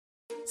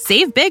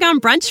Save big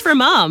on brunch for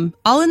mom,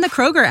 all in the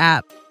Kroger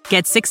app.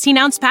 Get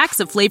 16-ounce packs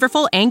of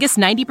flavorful Angus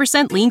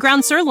 90% lean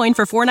ground sirloin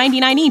for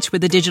 $4.99 each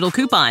with a digital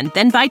coupon.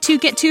 Then buy 2,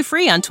 get 2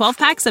 free on 12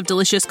 packs of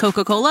delicious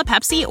Coca-Cola,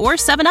 Pepsi, or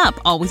 7-Up,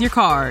 all with your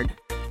card.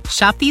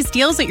 Shop these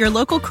deals at your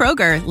local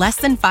Kroger, less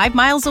than 5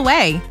 miles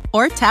away.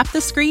 Or tap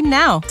the screen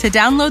now to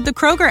download the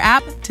Kroger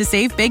app to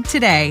save big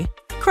today.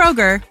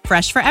 Kroger,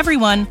 fresh for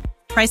everyone.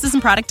 Prices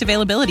and product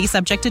availability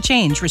subject to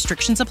change.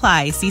 Restrictions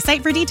apply. See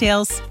site for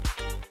details.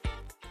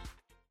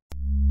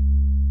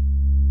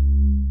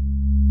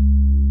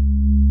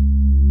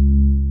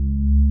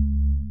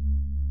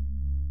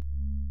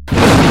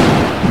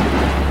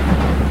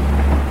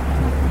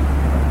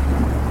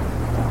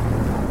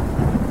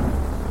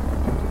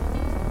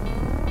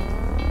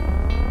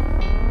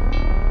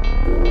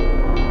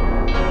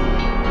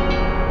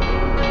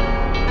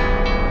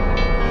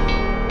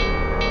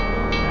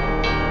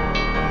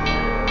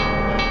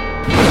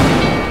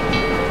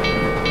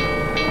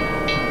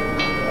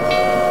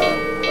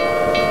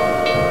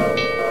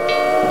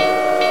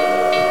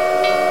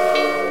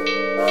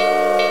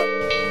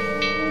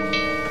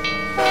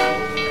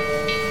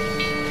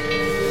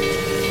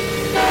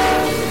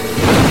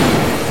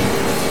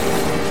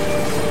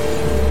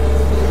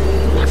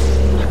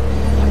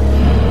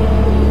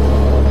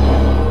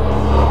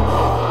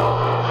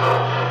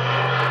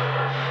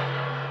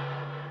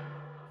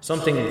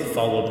 Something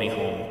followed me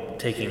home,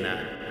 taking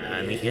that.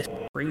 I mean,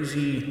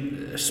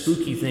 crazy,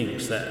 spooky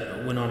things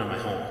that went on in my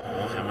home.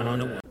 I went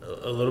on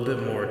a little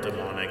bit more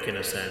demonic in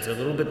a sense, a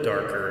little bit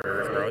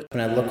darker.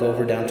 When I look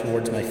over down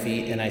towards my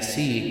feet and I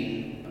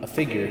see a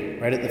figure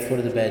right at the foot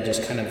of the bed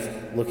just kind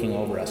of looking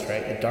over us,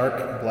 right? A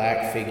dark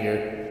black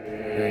figure.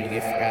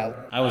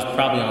 I was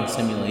probably on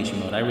simulation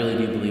mode. I really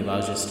do believe I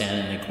was just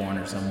standing in a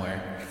corner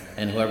somewhere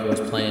and whoever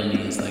was playing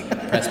me is like,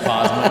 press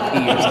pause and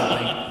pee or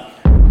something.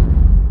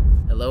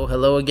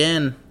 Hello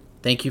again.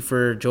 Thank you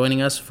for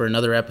joining us for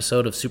another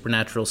episode of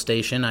Supernatural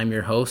Station. I'm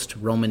your host,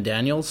 Roman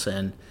Daniels,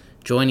 and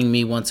joining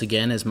me once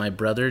again is my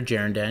brother,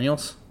 Jaron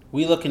Daniels.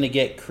 We looking to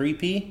get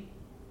creepy,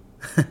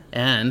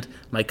 and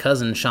my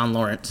cousin, Sean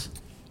Lawrence.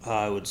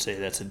 I would say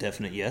that's a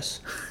definite yes.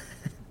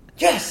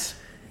 Yes!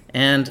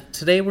 And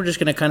today we're just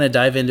going to kind of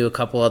dive into a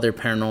couple other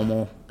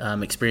paranormal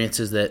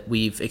experiences that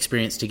we've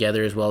experienced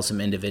together, as well as some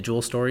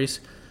individual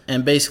stories.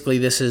 And basically,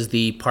 this is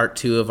the part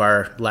 2 of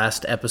our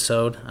last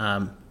episode,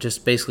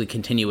 just basically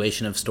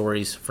continuation of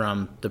stories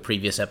from the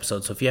previous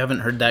episode. So if you haven't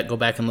heard that, go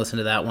back and listen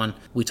to that one.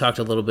 We talked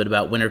a little bit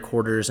about winter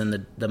quarters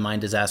and the mine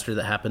disaster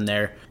that happened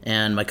there.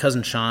 And my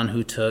cousin Sean,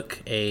 who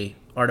took a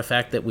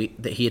artifact that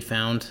he had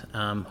found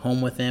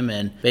home with him.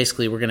 And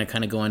basically, we're going to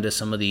kind of go into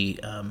some of the,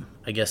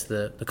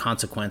 the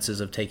consequences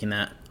of taking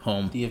that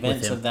home. The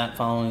events of that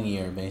following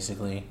year,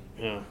 basically.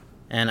 Yeah.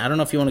 And I don't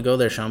know if you want to go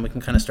there, Sean. We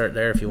can kind of start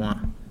there if you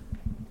want.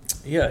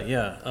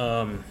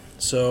 Yeah.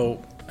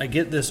 So I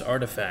get this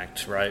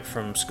artifact, right,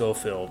 from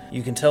Schofield.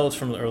 You can tell it's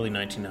from the early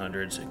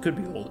 1900s. It could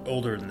be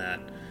older than that.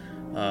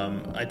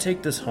 I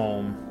take this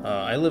home.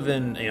 I lived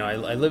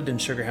in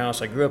Sugar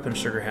House. I grew up in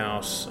Sugar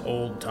House,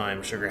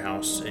 old-time Sugar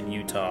House in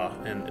Utah,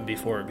 and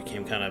before it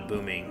became kind of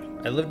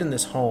booming. I lived in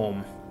this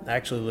home. I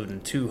actually lived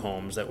in 2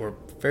 homes that were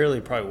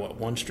fairly probably,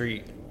 one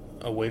street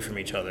away from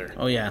each other.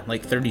 Oh yeah,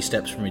 like 30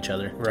 steps from each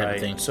other type of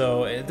thing.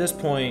 So at this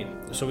point,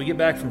 we get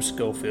back from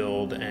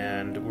Schofield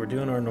and we're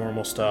doing our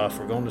normal stuff.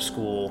 We're going to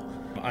school.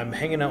 I'm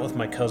hanging out with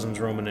my cousins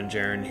Roman and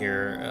Jaron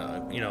here,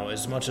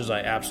 as much as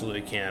I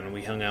absolutely can.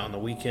 We hung out on the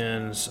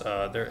weekends.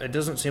 It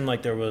doesn't seem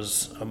like there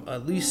was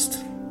at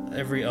least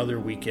every other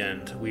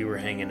weekend we were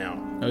hanging out.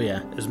 Oh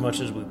yeah, as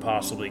much as we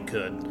possibly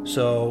could.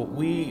 So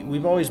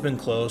we've always been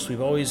close. We've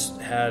always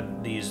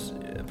had these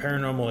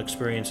paranormal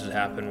experiences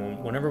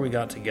happen whenever we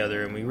got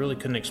together, and we really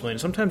couldn't explain it.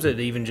 Sometimes it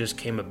even just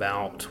came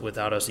about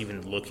without us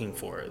even looking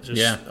for it.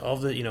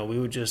 We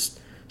would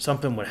just,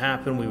 something would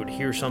happen, we would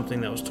hear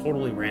something that was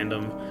totally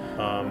random.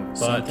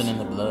 Something in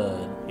the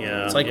blood.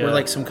 Yeah. It's like we're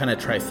like some kind of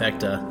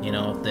trifecta,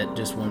 that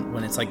just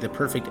when it's like the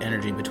perfect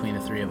energy between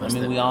the 3 of us. I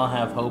mean, we all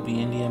have Hopi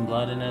Indian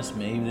blood in us.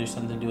 Maybe there's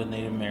something to do with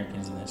Native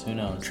Americans in this. Who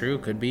knows? True,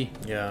 could be.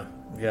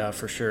 Yeah,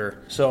 for sure.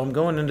 So I'm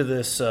going into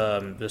this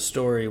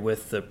story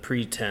with the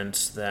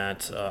pretense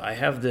that I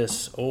have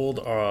this old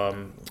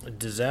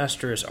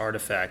disastrous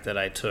artifact that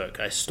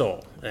I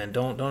stole. And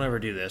don't ever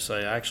do this.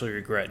 I actually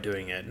regret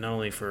doing it, not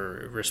only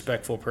for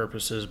respectful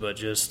purposes, but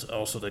just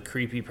also the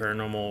creepy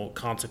paranormal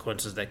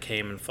consequences that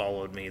came and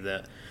followed me.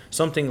 That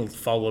something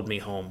followed me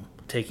home,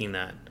 taking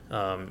that.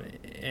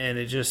 And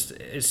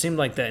it seemed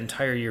like that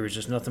entire year was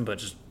just nothing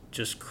but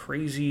just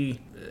crazy,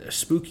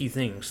 spooky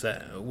things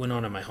that went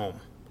on in my home.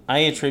 I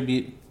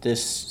attribute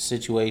this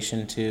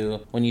situation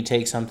to when you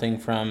take something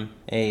from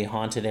a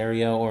haunted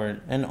area or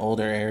an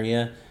older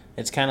area.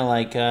 It's kind of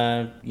like,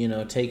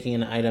 taking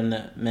an item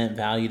that meant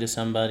value to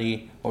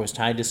somebody or was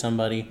tied to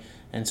somebody.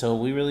 And so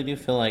we really do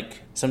feel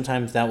like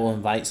sometimes that will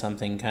invite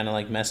something, kind of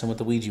like messing with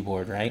the Ouija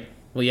board, right?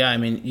 Well, yeah, I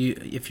mean,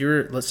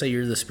 let's say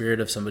you're the spirit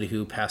of somebody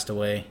who passed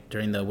away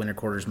during the Winter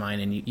Quarters mine,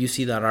 and you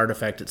see that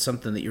artifact, it's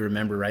something that you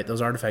remember, right?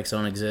 Those artifacts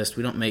don't exist.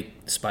 We don't make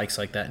spikes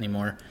like that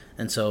anymore.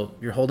 And so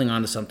you're holding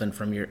on to something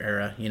from your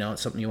era,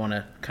 it's something you want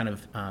to kind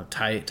of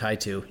tie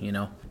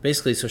to,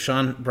 Basically, so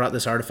Sean brought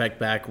this artifact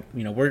back.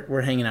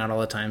 We're hanging out all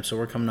the time, so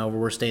we're coming over,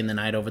 we're staying the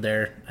night over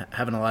there,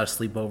 having a lot of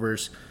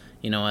sleepovers,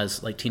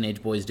 as like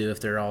teenage boys do if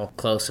they're all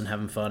close and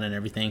having fun and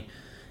everything.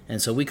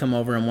 And so we come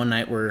over, and one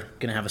night we're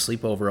going to have a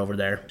sleepover over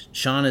there.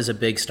 Sean is a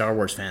big Star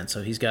Wars fan,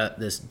 so he's got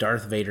this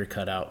Darth Vader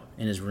cutout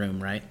in his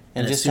room, right?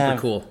 And it's just super to have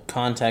cool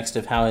context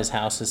of how his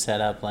house is set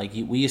up, like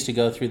we used to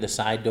go through the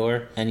side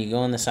door, and you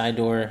go in the side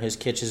door, his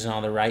kitchen's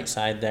on the right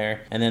side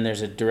there, and then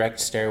there's a direct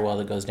stairwell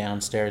that goes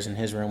downstairs, and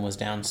his room was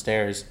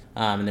downstairs.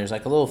 And there's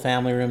like a little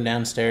family room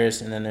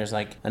downstairs, and then there's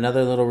like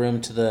another little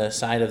room to the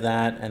side of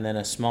that, and then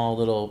a small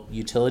little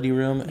utility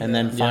room, and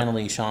then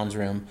finally Sean's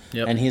room.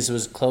 Yep. And his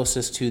was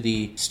closest to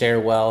the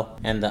stairwell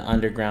and the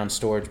underground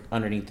storage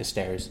underneath the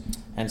stairs.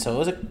 And so it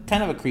was a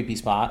kind of a creepy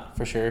spot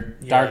for sure.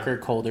 Darker,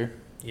 colder.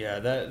 Yeah,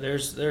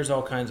 there's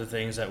all kinds of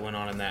things that went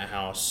on in that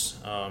house,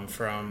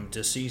 from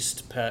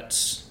deceased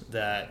pets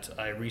that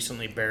I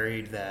recently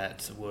buried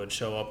that would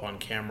show up on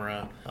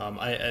camera.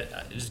 I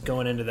just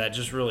going into that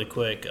just really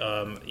quick.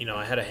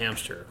 I had a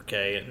hamster,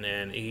 okay,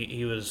 and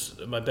he was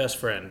my best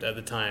friend at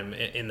the time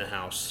in the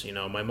house.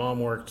 My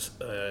mom worked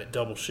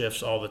double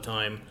shifts all the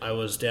time. I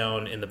was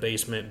down in the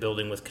basement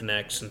building with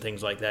Connects and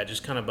things like that,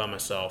 just kind of by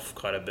myself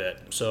quite a bit.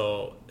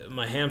 So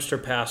my hamster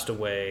passed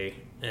away.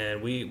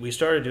 And we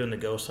started doing the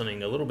ghost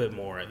hunting a little bit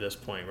more at this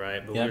point,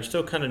 right? But we were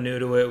still kind of new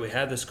to it. We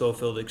had the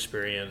Schofield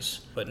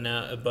experience,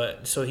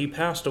 so he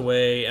passed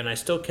away, and I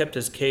still kept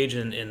his cage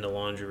in the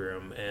laundry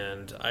room.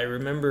 And I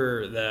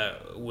remember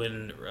that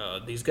when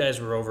these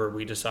guys were over,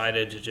 we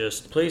decided to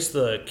just place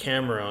the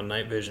camera on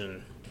night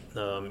vision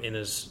in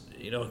his,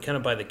 kind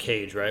of by the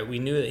cage, right? We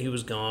knew that he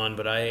was gone,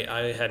 but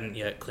I hadn't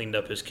yet cleaned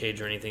up his cage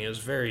or anything. It was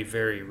very,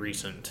 very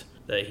recent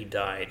that he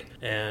died,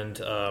 and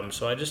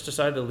so I just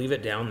decided to leave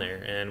it down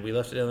there, and we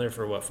left it down there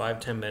for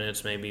 5-10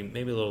 minutes, maybe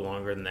a little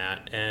longer than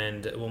that.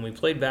 And when we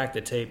played back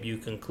the tape, you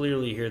can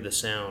clearly hear the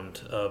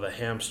sound of a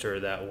hamster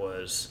that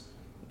was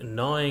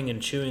gnawing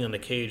and chewing on the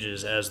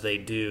cages as they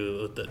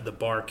do the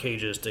bar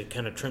cages to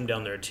kind of trim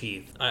down their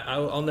teeth.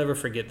 I'll never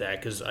forget that,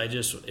 because I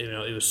just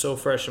it was so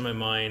fresh in my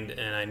mind,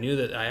 and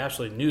I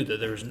absolutely knew that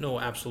there was no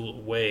absolute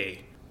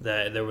way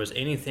that there was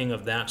anything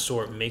of that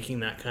sort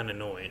making that kind of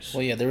noise.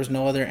 Well, yeah, there was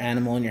no other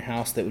animal in your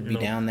house that would be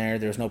down there.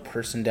 There was no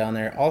person down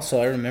there.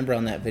 Also, I remember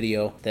on that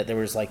video that there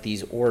was like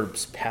these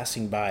orbs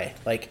passing by,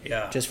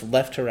 just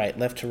left to right,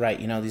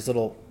 these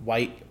little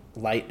white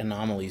light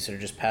anomalies that are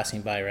just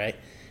passing by, right?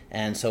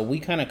 And so we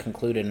kind of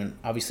concluded, and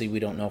obviously we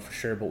don't know for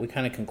sure, but we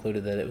kind of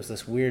concluded that it was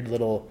this weird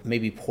little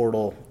maybe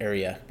portal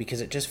area,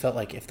 because it just felt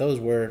like if those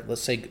were,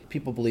 let's say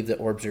people believe that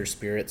orbs are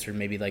spirits or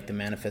maybe like the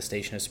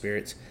manifestation of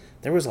spirits,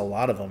 there was a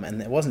lot of them, and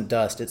it wasn't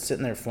dust. It's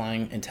sitting there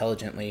flying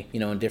intelligently,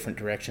 in different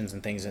directions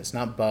and things. It's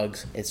not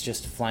bugs. It's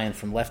just flying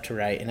from left to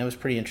right, and it was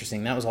pretty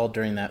interesting. That was all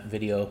during that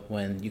video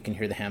when you can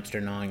hear the hamster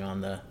gnawing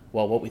on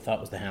what we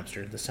thought was the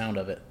hamster, the sound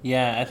of it.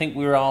 Yeah, I think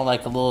we were all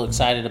like a little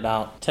excited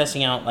about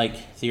testing out like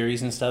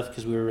theories and stuff,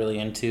 because we were really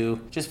into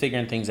just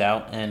figuring things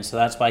out, and so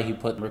that's why he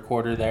put the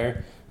recorder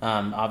there.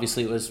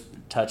 Obviously, it was a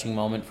touching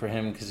moment for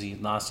him because he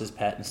lost his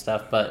pet and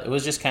stuff, but it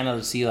was just kind of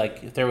to see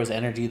like if there was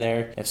energy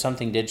there, if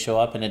something did show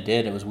up, and it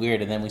did. It was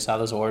weird, and then we saw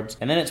those orbs,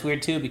 and then it's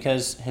weird too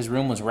because his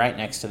room was right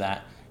next to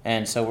that,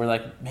 and so we're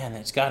like, man,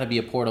 it's got to be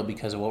a portal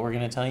because of what we're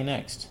going to tell you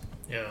next.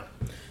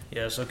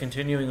 Yeah, so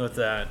continuing with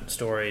that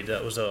story,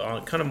 that was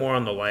kind of more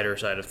on the lighter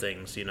side of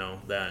things,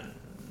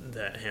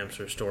 that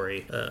hamster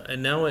story,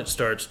 and now it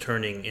starts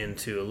turning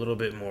into a little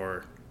bit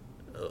more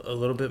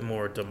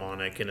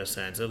demonic in a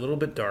sense, a little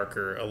bit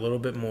darker, a little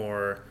bit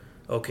more,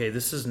 okay,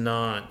 this is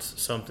not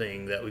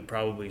something that we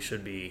probably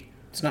should be.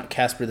 It's not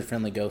Casper the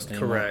Friendly Ghost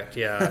anymore. Correct,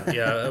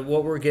 yeah.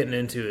 What we're getting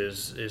into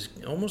is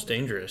almost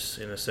dangerous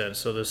in a sense.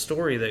 So the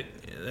story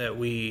that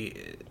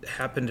we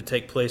happened to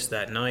take place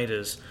that night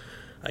is,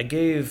 I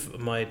gave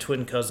my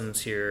twin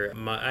cousins here,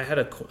 I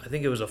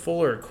think it was a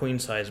full or queen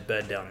size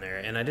bed down there,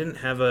 and I didn't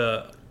have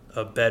a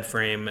bed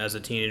frame as a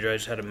teenager. I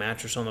just had a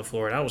mattress on the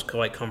floor, and I was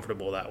quite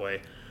comfortable that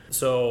way.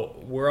 So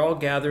we're all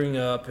gathering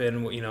up,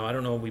 and I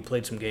don't know, we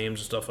played some games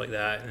and stuff like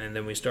that, and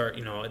then we start,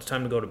 it's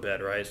time to go to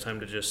bed, right? It's time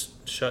to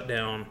just shut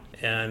down.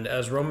 And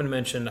as Roman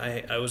mentioned,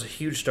 I was a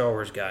huge Star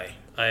Wars guy.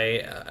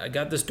 I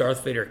got this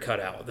Darth Vader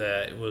cutout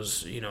that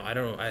was,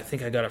 I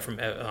think I got it from,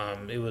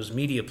 it was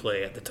Media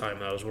Play at the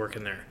time I was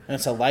working there. And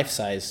it's a life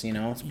size,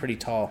 it's pretty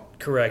tall.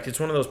 Correct. It's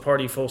one of those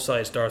party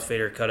full-size Darth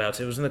Vader cutouts.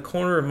 It was in the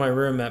corner of my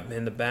room,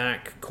 in the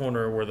back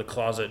corner where the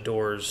closet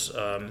doors,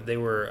 they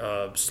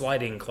were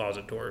sliding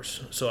closet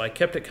doors. So I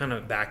kept it kind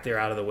of back there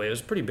out of the way. It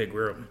was a pretty big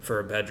room for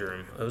a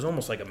bedroom. It was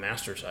almost like a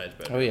master-size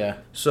bedroom. Oh, yeah.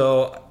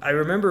 So I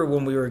remember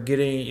when we were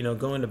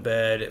going to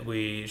bed,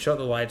 we shut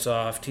the lights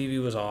off,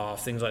 TV was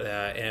off, things like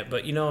that.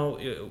 But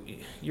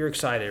you're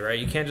excited, right?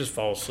 You can't just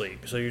fall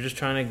asleep. So you're just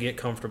trying to get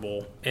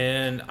comfortable.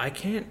 And I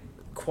can't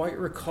quite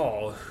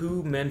recall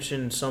who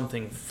mentioned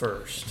something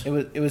first.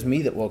 It was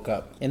me that woke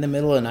up in the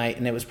middle of the night,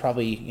 and it was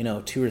probably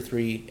 2 or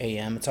 3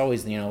 a.m. It's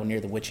always near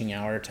the witching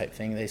hour type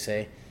thing, they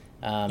say.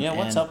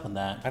 What's up with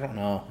that? I don't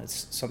know.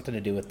 It's something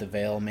to do with the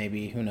veil,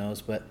 maybe. Who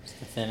knows? But It's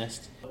the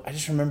thinnest. I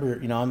just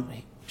remember,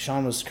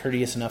 Sean was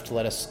courteous enough to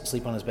let us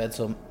sleep on his bed,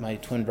 so my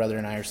twin brother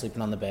and I are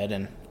sleeping on the bed,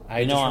 and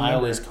I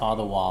always call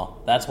the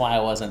wall. That's why I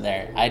wasn't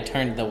there. I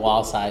turned the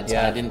wall side, so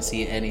I didn't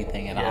see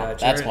anything at all.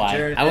 That's why.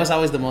 Jared, I was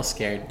always the most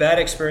scared. Bad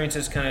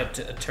experiences kind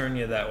of turn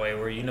you that way,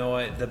 where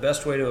what, the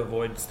best way to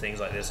avoid things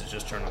like this is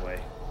just turn away.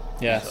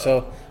 Yeah,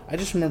 so I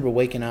just remember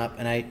waking up,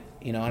 and I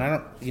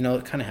don't,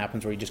 it kind of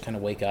happens where you just kind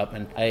of wake up,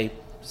 and I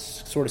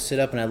sort of sit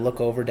up, and I look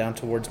over down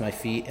towards my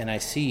feet, and I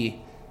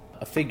see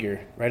a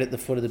figure right at the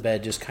foot of the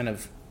bed just kind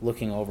of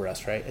looking over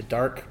us, right? A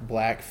dark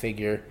black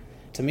figure.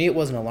 To me, it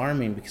wasn't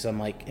alarming because I'm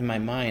like, in my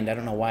mind, I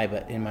don't know why,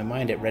 but in my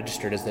mind it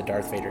registered as the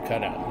Darth Vader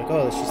cutout. I'm like,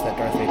 oh, it's just that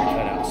Darth Vader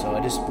cutout. So I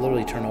just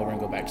literally turn over and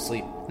go back to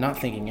sleep, not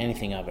thinking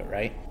anything of it,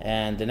 right?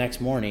 And the next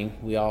morning,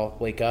 we all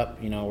wake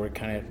up, we're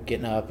kind of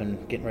getting up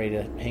and getting ready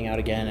to hang out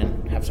again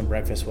and have some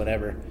breakfast,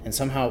 whatever. And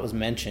somehow it was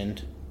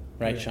mentioned,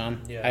 right,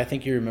 Sean? Yeah. I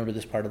think you remember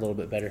this part a little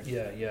bit better.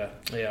 Yeah.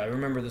 I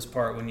remember this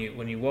part when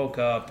you woke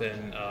up,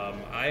 and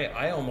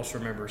I almost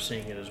remember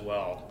seeing it as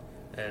well.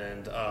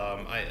 And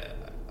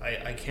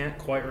I can't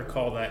quite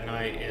recall that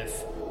night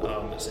if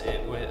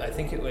I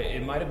think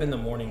it might have been the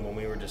morning when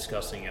we were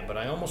discussing it, but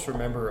I almost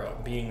remember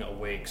being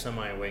awake,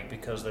 semi-awake,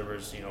 because there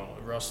was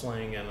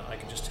rustling, and I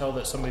could just tell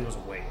that somebody was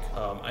awake.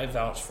 I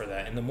vouched for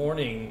that. In the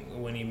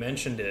morning when he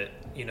mentioned it,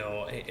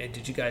 hey,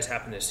 did you guys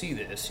happen to see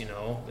this?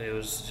 It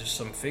was just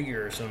some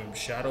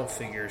shadow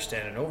figure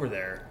standing over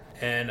there.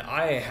 And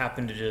I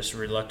happened to just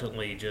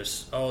reluctantly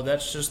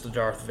that's just the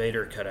Darth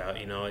Vader cutout.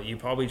 You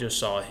probably just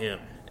saw him.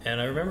 And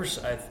I remember,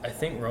 I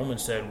think Roman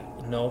said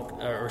no,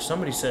 or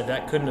somebody said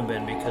that couldn't have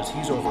been because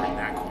he's over in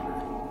that corner.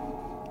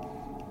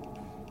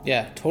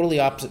 Yeah, totally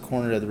opposite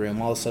corner of the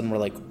room. All of a sudden, we're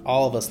like,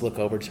 all of us look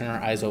over, turn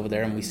our eyes over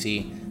there, and we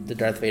see the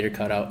Darth Vader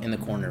cutout in the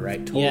corner,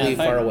 right? Totally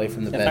far away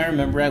from the bed. If I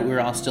remember right, we were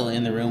all still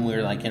in the room. We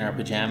were like in our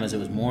pajamas. It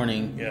was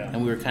morning,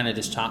 and we were kind of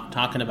just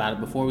talking about it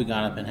before we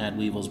got up and had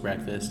Weevil's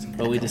breakfast.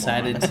 But we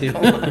decided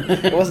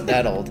to. It wasn't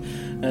that old.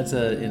 That's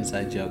an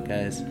inside joke,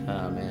 guys.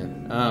 Oh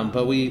man.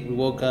 But we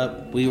woke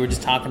up. We were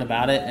just talking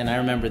about it, and I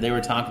remember they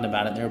were talking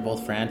about it. They were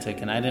both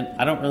frantic, and I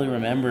don't really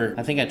remember.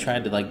 I think I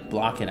tried to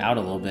block it out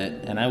a little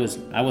bit, and I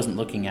wasn't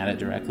looking at it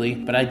directly,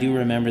 but I do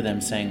remember them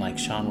saying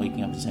Sean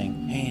waking up and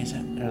saying, "Hey, is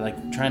that?"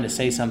 Or trying to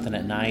say something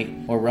at night,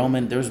 or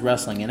Roman. There was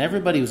wrestling, and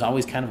everybody was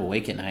always kind of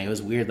awake at night. It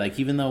was weird.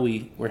 Even though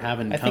we were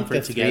having comfort together,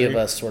 I think the three of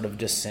us sort of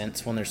just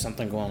sense when there's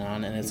something going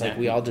on, and it's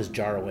we all just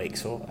jar awake.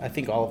 So I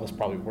think all of us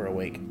probably were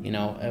awake. We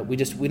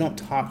don't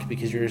talk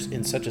because you're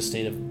in such a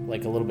state of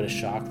a little bit of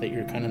shock that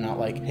you're kind of not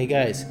hey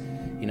guys.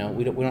 We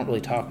don't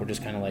really talk. We're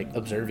just kind of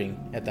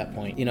observing at that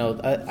point.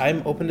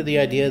 I'm open to the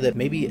idea that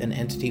maybe an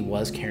entity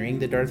was carrying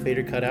the Darth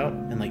Vader cutout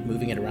and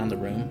moving it around the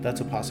room.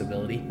 That's a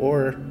possibility.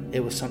 Or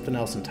it was something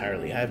else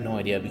entirely. I have no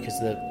idea because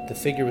the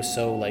figure was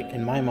so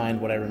in my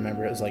mind, what I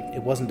remember, it was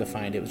it wasn't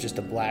defined. It was just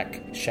a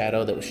black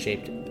shadow that was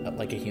shaped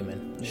like a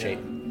human shape.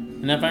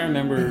 And if I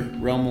remember,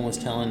 Roman was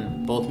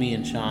telling both me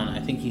and Sean, I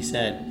think he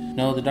said,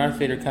 no, the Darth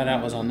Vader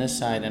cutout was on this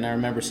side, and I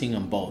remember seeing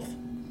them both.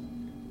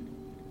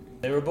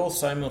 They were both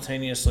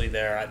simultaneously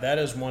there. That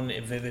is one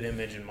vivid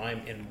image in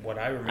what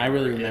I remember. I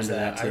really remember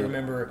that too. I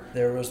remember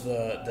there was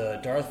the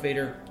Darth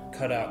Vader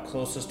cutout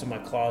closest to my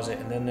closet,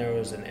 and then there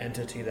was an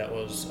entity that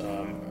was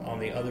on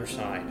the other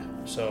side.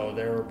 So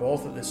they were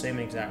both at the same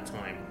exact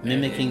time,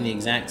 mimicking the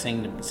exact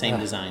same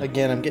design.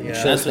 Again, I'm getting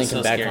chills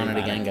thinking back on it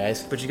again,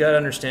 guys. But you got to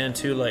understand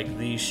too,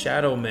 these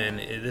shadow men.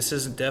 This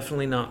is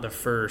definitely not the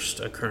first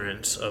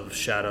occurrence of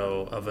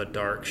a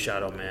dark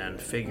shadow man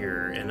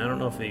figure. And I don't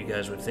know if you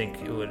guys would think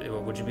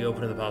would you be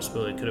open to the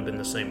possibility it could have been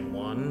the same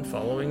one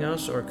following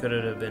us, or could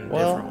it have been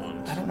different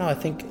ones? I don't know. I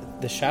think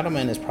the Shadow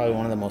Man is probably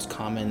one of the most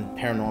common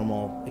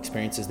paranormal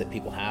experiences that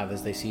people have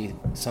as they see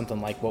something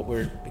like what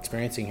we're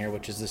experiencing here,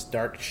 which is this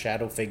dark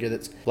shadow figure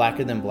that's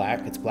blacker than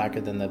black. It's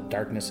blacker than the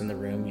darkness in the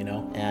room,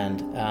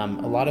 And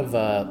a lot of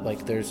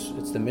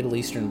it's the Middle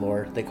Eastern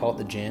lore. They call it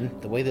the jinn.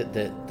 The way that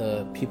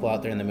the people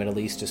out there in the Middle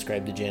East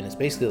describe the jinn is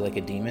basically like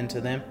a demon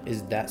to them.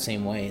 Is that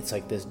same way? It's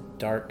this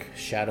dark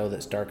shadow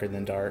that's darker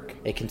than dark.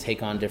 It can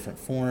take on different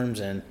forms,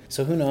 and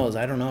so who knows?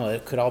 I don't know.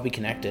 It could all be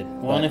connected.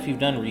 Well, and if you've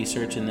done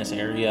research in this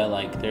area,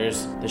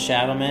 there's the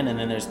Shadow Man, and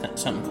then there's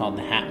something called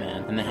the Hat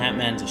Man, and the Hat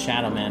Man's a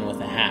Shadow Man with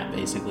a hat,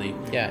 basically.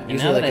 Yeah. And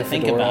now that I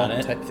think about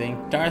it, type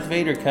thing. Darth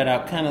Vader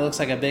cutout kind of looks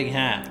like a big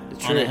hat.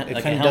 It's true.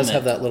 It kind of does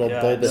have that little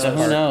bulbous part.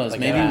 So who knows?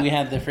 Maybe we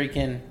had the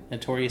freaking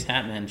notorious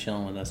Hat Man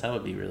chilling with us. That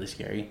would be really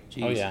scary.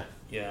 Jeez. Oh yeah.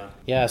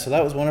 Yeah, so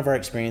that was one of our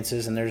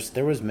experiences, and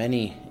there was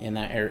many in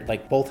that area,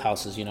 both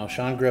houses.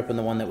 Sean grew up in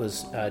the one that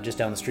was just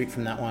down the street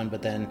from that one,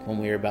 but then when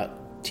we were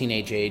about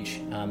teenage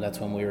age. That's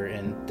when we were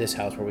in this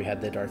house where we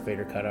had the Darth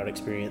Vader cutout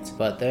experience.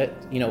 But that,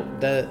 you know,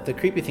 the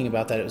creepy thing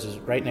about that, it was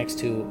right next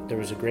to, there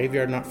was a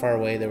graveyard not far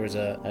away. There was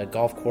a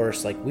golf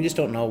course. Like, we just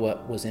don't know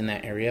what was in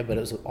that area, but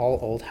it was all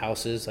old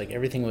houses. Like,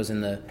 everything was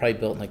probably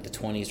built in like the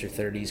 20s or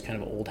 30s,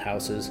 kind of old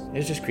houses. It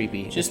was just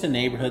creepy. Just the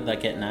neighborhood,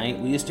 like at night.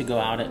 We used to go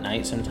out at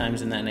night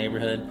sometimes in that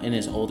neighborhood, in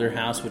his older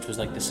house, which was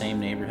like the same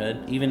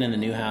neighborhood. Even in the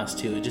new house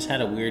too. It just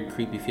had a weird,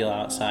 creepy feel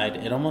outside.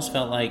 It almost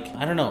felt like,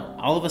 I don't know,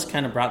 all of us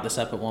kind of brought this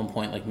up at one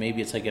point, like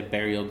maybe it's like a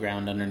burial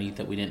ground underneath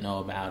that we didn't know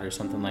about or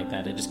something like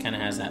that. It just kind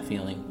of has that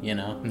feeling, you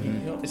know? You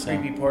know what the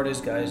creepy part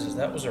is, guys, is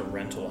that was a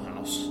rental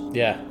house.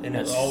 Yeah. And it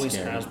That's always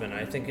scary. has been.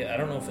 I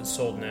don't know if it's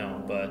sold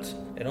now, but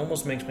it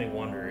almost makes me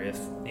wonder if,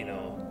 you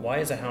know, why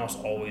is a house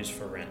always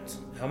for rent?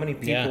 How many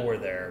people were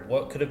there?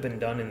 What could have been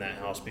done in that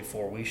house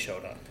before we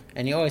showed up?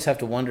 And you always have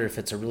to wonder if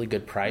it's a really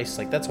good price.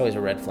 Like, that's always a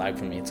red flag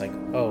for me. It's like,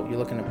 oh, you're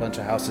looking at a bunch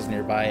of houses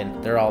nearby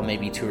and they're all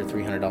maybe $200 or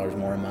 $300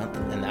 more a month,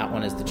 and that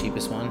one is the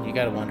cheapest one. You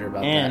got to wonder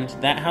about And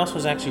that. that house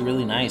was actually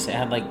really nice. It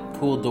had like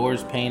cool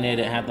doors painted.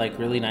 It had like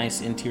really nice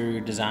interior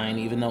design,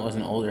 even though it was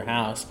an older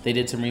house. They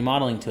did some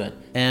remodeling to it.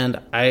 And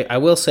I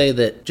will say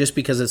that just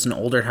because it's an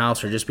older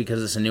house or just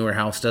because it's a newer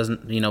house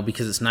doesn't, you know,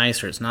 because it's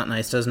nice or it's not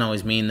nice, doesn't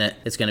always mean that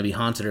it's going to be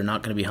haunted or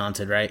not going to be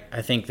haunted, right?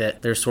 I think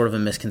that there's sort of a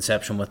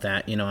misconception with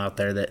that, you know, out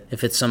there, that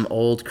if it's some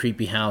old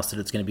creepy house that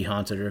it's going to be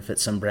haunted, or if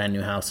it's some brand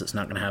new house that's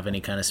not going to have any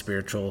kind of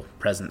spiritual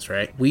presence,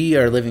 right? We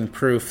are living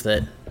proof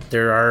that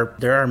there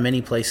are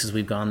many places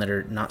we've gone that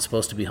are not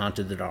supposed to be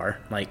haunted that are,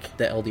 like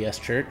the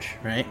LDS church,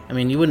 right? I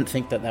mean, you wouldn't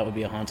think that would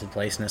be a haunted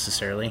place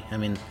necessarily. I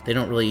mean, they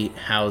don't really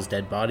house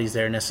dead bodies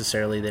there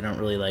necessarily. They don't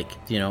really, like,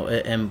 you know,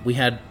 and we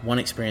had one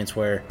experience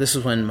where this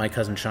was when my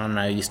cousin Sean and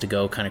I used to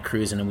go kind of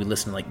cruising, and we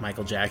listened to like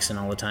Michael Jackson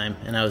all the time.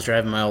 And I was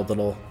driving my old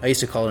little, I used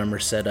to call her a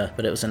Merceda,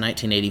 but it was a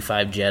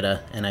 1985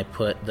 Jetta, and I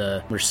put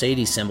the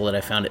Mercedes symbol that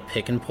I found at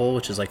Pick and Pull,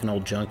 which is like an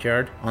old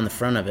junkyard, on the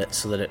front of it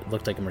so that it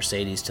looked like a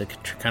Mercedes to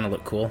kind of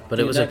look cool. But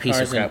it was a piece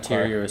of crap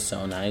car. Interior was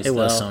so nice. It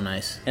was so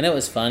nice. And it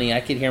was funny.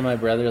 I could hear my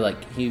brother,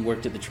 like, he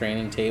worked at the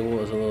training table.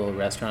 It was a little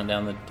restaurant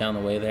down the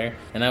way there,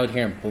 and I would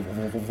hear him.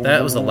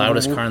 That was the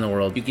loudest car in the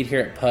world. You could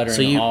hear it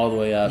puttering all the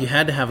way up. You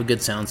had to have a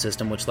good sound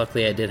system, which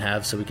luckily I did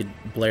have, so we could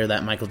blare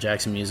that Michael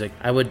Jackson music.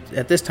 I would,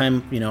 at this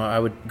time, you know, I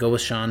would go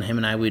with Sean. Him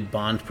and I would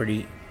bond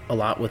a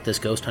lot with this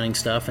ghost hunting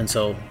stuff, and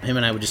so him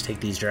and I would just take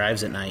these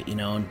drives at night, you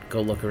know, and go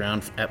look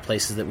around at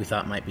places that we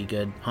thought might be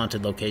good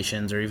haunted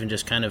locations, or even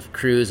just kind of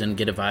cruise and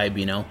get a vibe,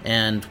 you know.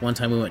 And one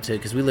time we went to,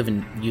 because we live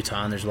in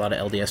Utah and there's a lot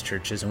of LDS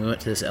churches, and we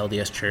went to this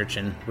LDS church,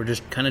 and we're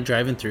just kind of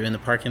driving through, and the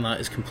parking lot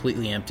is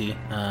completely empty.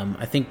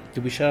 I think,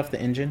 did we shut off the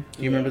engine?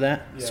 Do you remember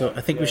that? Yeah. So I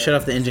think we shut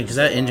off the engine because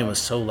that engine was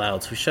so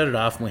loud. So we shut it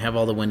off, and we have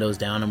all the windows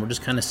down, and we're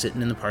just kind of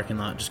sitting in the parking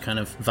lot, just kind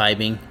of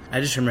vibing. I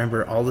just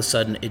remember all of a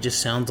sudden it just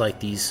sounds like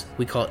these,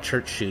 we call it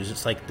church shoes.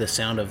 It's like the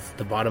sound of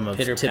the bottom of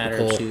Pitter-patter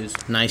typical shoes.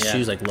 nice Yeah.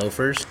 shoes, like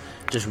loafers,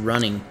 just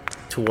running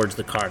towards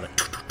the car. Like,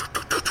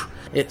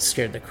 it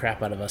scared the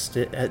crap out of us.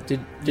 Did it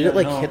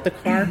hit the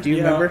car? Do you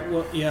remember?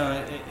 Well,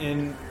 yeah,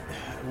 and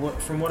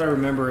from what I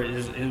remember, it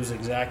was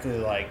exactly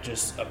like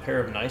just a pair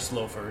of nice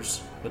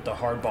loafers with the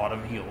hard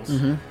bottom heels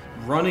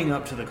running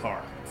up to the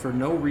car for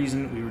no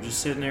reason. We were just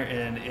sitting there,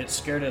 and it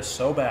scared us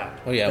so bad.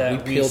 Oh yeah,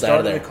 that we peeled started out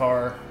of there. the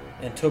car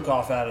and took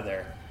off out of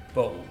there.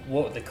 But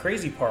what the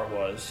crazy part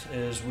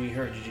is we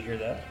heard. Did you hear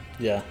that?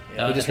 Yeah.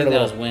 Yeah, We I just think heard a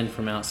that little. was wind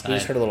from outside. We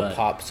just heard a little but-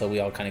 pop, so we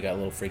all kind of got a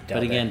little freaked out.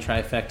 But again,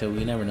 there. trifecta,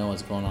 we never know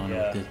what's going on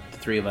Yeah. with the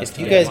three of us. If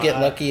you together. guys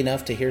get lucky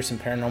enough to hear some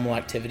paranormal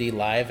activity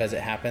live as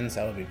it happens,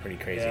 that would be pretty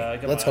crazy. Yeah, I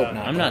got Let's my- hope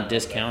not. I'm not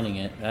discounting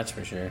it, that's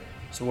for sure.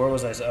 So where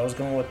was I? I was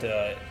going with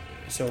the.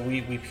 So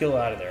we peel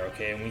out of there,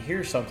 okay, and we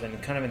hear something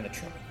kind of in the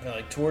trunk,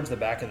 like towards the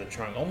back of the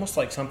trunk, almost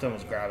like something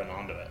was grabbing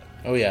onto it.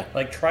 Oh yeah.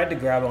 Like tried to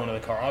grab onto the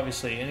car.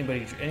 Obviously,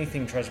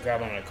 anything tries to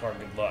grab onto a car,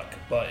 good luck.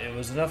 But it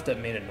was enough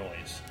that made a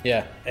noise.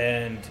 Yeah.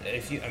 And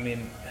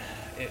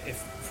if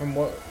from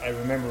what I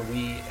remember,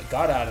 we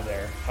got out of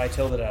there,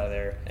 hightailed it out of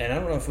there, and I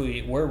don't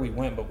know where we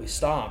went, but we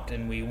stopped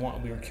and we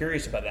were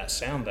curious about that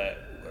sound that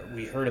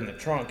we heard in the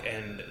trunk,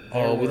 and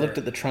We looked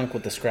at the trunk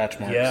with the scratch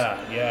marks.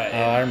 yeah.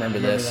 Oh, I remember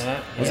this.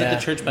 That? Was Yeah. it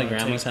the church by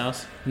Grandma's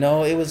house?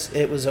 No, it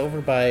was over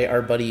by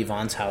our buddy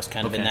Yvonne's house,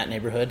 kind of in Okay. that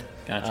neighborhood.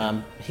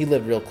 Gotcha. He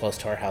lived real close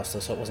to our house, though,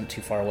 so it wasn't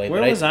too far away.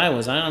 Where but was I?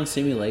 Was I on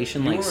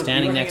simulation, like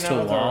standing next to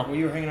a wall?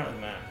 You were hanging out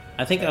with Matt.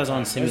 I think I was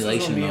on This was when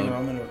simulation me and mode.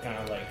 Roman were kind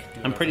of like.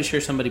 I'm pretty sure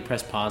somebody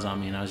pressed pause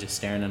on me and I was just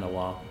staring at a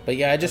wall. But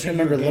yeah, I just think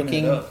you remember were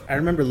gaming looking. it up. I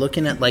remember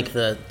looking at like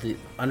the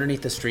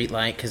underneath the street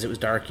light, because it was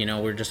dark. You know,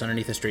 we were just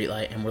underneath the street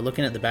light, and we're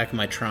looking at the back of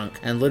my trunk,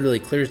 and literally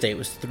clear as day, it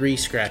was 3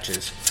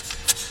 scratches,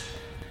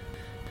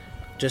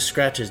 just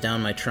scratches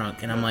down my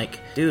trunk, and I'm like,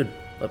 dude.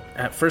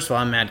 First of all,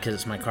 I'm mad because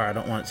it's my car. I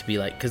don't want it to be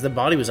like, because the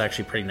body was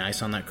actually pretty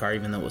nice on that car,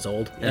 even though it was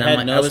old. It And had I'm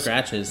like, no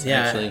scratches,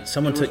 Yeah, actually.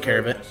 someone took care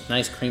of it.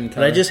 Nice cream But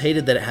color. I just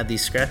hated that it had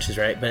these scratches,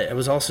 right? But it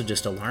was also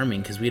just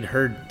alarming because we'd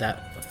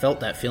felt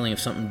that feeling of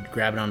something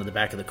grabbing onto the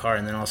back of the car,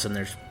 and then all of a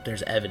sudden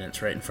there's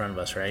evidence right in front of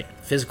us, right?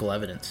 Physical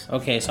evidence.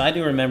 Okay, so I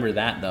do remember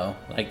that though.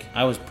 Like,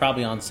 I was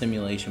probably on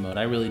simulation mode.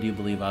 I really do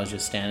believe I was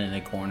just standing in a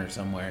corner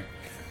somewhere.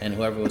 and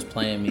whoever was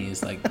playing me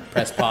is like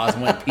press pause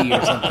and went pee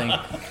or something.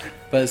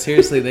 But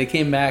seriously, they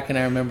came back, and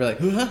I remember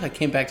like, I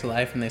came back to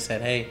life, and they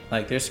said, hey,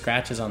 like there's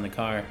scratches on the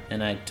car,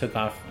 and I took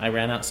off. I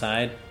ran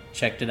outside,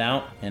 checked it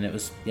out, and it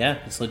was,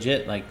 it's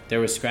legit. Like there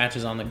was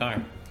scratches on the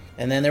car.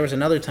 And then there was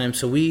another time,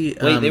 so we...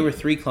 they were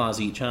 3 claws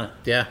each, huh?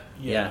 Yeah.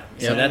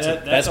 So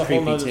that's a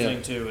creepy whole other too.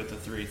 thing too with the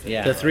 3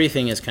 thing. The 3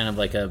 thing is kind of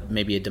like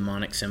maybe a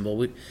demonic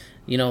symbol.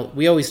 I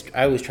always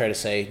try to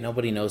say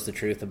nobody knows the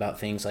truth about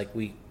things. Like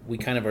we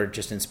kind of are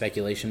just in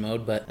speculation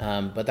mode, but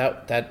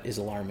that is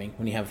alarming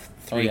when you have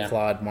 3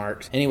 clawed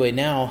marks. Anyway,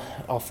 now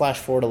I'll flash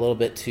forward a little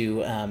bit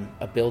to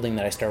a building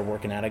that I started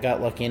working at. I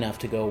got lucky enough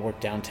to go work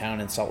downtown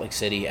in Salt Lake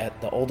City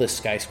at the oldest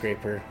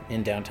skyscraper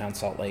in downtown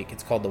Salt Lake.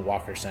 It's called the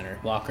Walker Center.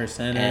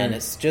 And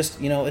it's just,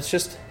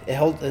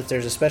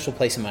 there's a special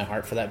place in my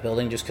heart for that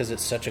building just because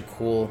it's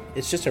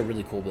just a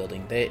really cool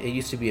building. It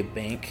used to be a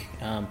bank,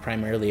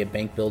 primarily a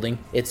bank building.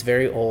 It's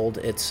very old.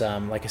 It's,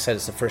 like I said,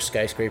 it's the first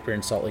skyscraper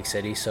in Salt Lake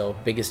City, so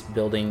biggest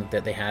building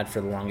that they had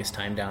for the longest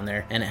time down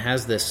there. And it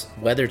has this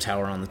weather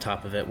tower on the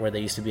top of it where they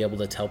used to be able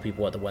to tell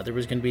people what the weather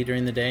was going to be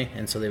during the day.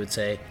 And so they would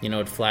say, it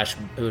would flash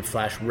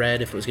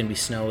red if it was going to be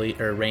snowy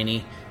or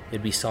rainy.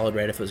 It'd be solid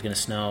red if it was going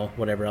to snow,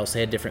 whatever else. They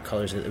had different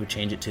colors that they would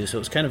change it to. So it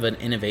was kind of an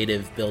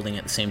innovative building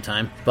at the same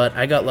time. But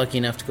I got lucky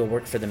enough to go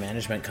work for the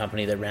management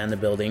company that ran the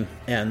building.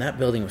 And that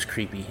building was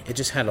creepy. It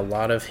just had a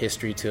lot of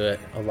history to it.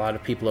 A lot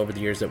of people over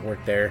the years that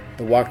worked there.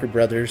 The Walker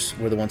brothers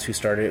were the ones who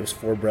started it. It was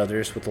 4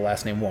 brothers with the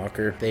last name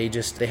Walker. They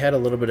had a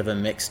little bit of a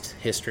mixed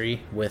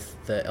history with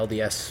the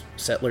LDS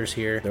settlers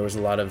here. There was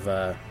a lot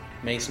of...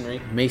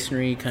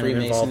 Masonry kind of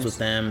involved with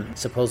them.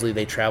 Supposedly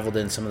they traveled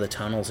in some of the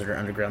tunnels that are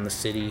underground the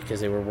city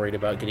because they were worried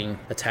about getting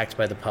attacked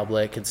by the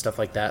public and stuff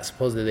like that.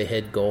 Supposedly they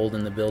hid gold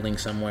in the building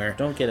somewhere.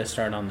 Don't get us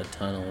started on the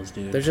tunnels,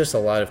 dude. There's just a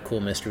lot of cool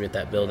mystery at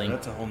that building.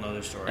 That's a whole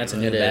nother story. That's a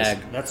new bag.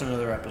 That's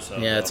another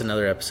episode. Yeah, it's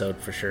another episode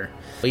for sure.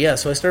 But yeah,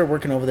 so I started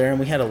working over there,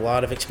 and we had a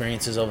lot of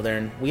experiences over there,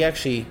 and we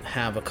actually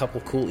have a couple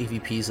cool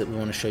EVPs that we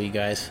want to show you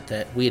guys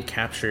that we had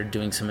captured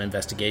doing some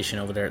investigation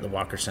over there at the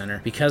Walker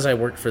Center. Because I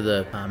worked for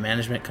the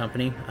management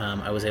company,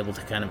 I was able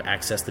to kind of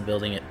access the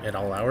building at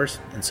all hours,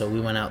 and so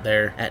we went out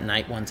there at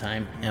night one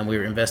time, and we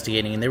were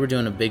investigating, and they were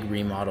doing a big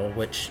remodel,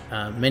 which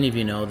many of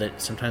you know that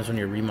sometimes when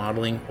you're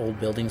remodeling old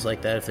buildings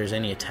like that, if there's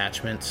any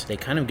attachments, they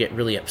kind of get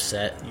really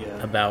upset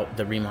about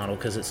the remodel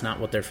because it's not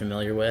what they're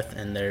familiar with,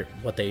 and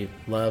what they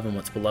love and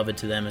what's beloved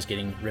to them is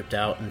getting ripped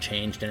out and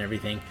changed and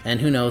everything. And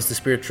who knows, the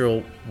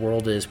spiritual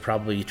world is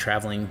probably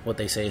traveling, what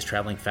they say is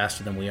traveling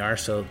faster than we are,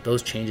 so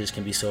those changes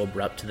can be so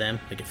abrupt to them,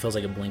 like it feels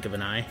like a blink of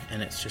an eye,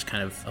 and it's just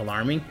kind of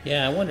alarming.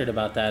 Yeah, I wondered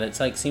about that. It's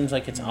like, seems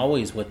like it's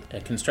always with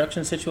a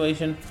construction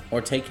situation or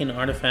taking an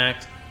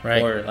artifact,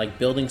 right, or like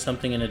building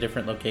something in a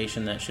different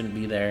location that shouldn't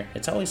be there.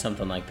 It's always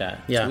something like that.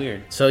 It's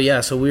weird.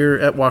 So we were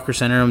at Walker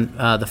Center.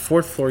 The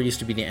 4th floor used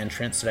to be the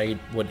entrance that I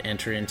would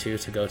enter into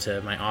to go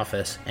to my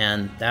office,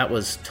 and that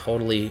was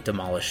totally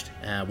demolished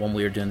when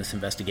we were doing this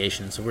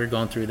investigation. So we were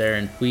going through there,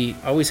 and we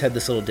always had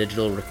this little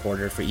digital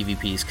recorder for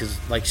EVPs because,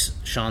 like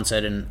Sean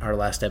said in our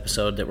last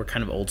episode, that we're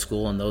kind of old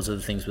school, and those are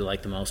the things we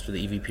like the most, are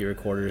the EVP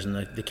recorders and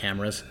the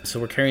cameras. So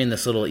we're carrying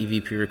this little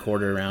EVP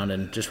recorder around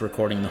and just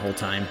recording the whole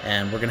time,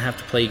 and we're gonna have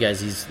to play you guys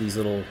these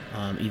little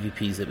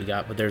EVPs that we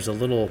got. But there's a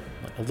little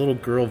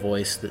girl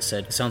voice that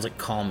said, it sounds like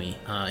 "call me"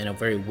 in a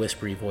very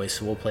whispery voice,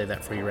 so we'll play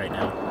that for you right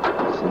now.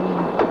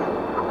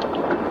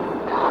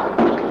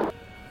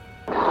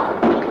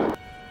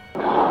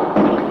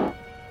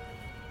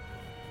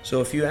 So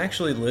if you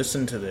actually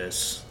listen to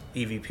this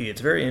EVP,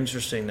 it's very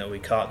interesting that we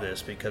caught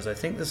this, because I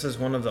think this is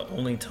one of the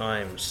only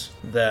times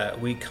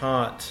that we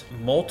caught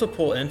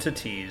multiple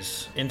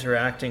entities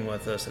interacting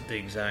with us at the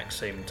exact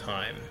same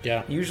time.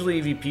 Yeah.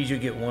 Usually EVPs you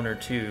get 1 or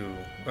 2,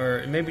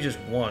 or maybe just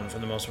 1 for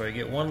the most part. You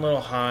get one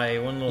little high,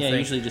 one little thing. Yeah,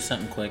 usually just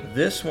something quick.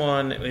 This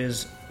one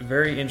is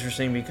very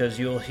interesting because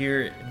you'll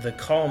hear the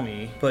 "call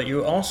me," but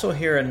you'll also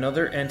hear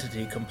another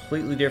entity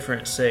completely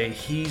different say,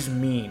 "he's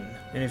mean."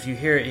 And if you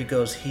hear it, it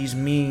goes, "he's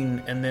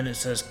mean," and then it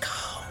says,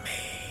 "call."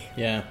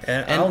 Yeah,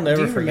 and I'll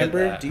never forget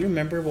that. Do you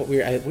remember what we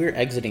were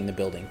exiting the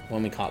building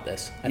when we caught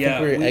this? I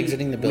think we were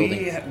exiting the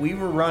building. We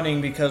were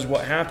running because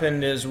what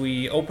happened is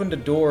we opened a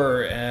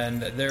door,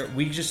 and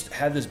we just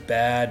had this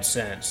bad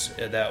sense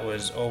that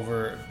was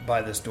over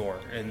by this door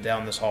and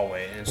down this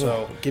hallway. And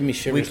so give me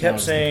shivers. We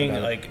kept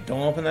saying, like,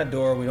 "Don't open that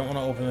door. We don't want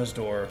to open this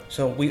door."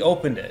 So we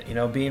opened it,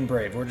 being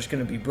brave. We're just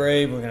going to be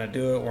brave. We're going to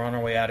do it. We're on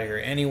our way out of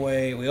here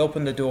anyway. We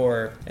opened the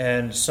door,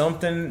 and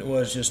something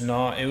was just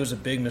not. It was a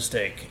big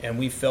mistake, and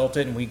we felt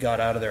it, and we got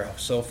out of there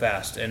so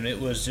fast, and it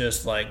was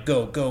just like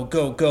go, go,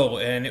 go, go,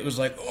 and it was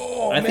like,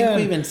 oh, I think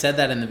we even said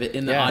that in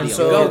the audio.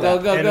 So,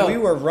 go. And we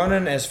were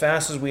running as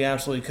fast as we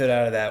absolutely could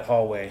out of that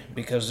hallway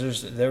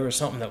because there was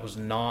something that was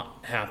not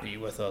happy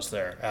with us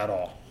there at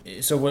all.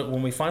 So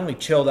when we finally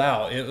chilled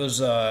out, it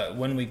was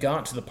when we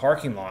got to the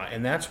parking lot,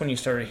 and that's when you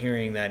started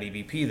hearing that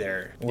EVP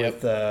there.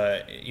 With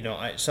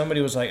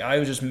somebody was like,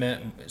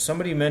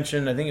 somebody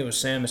mentioned, I think it was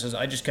Sam, it says,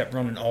 I just kept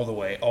running all the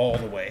way.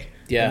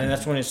 Yeah. And then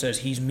that's when it says,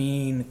 he's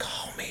mean,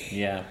 call me.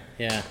 Yeah.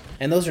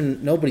 And those are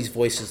nobody's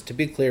voices. To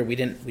be clear, we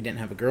didn't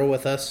have a girl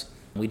with us.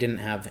 We didn't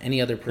have any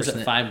other person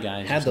that 5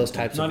 guys had those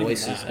types of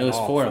voices. It was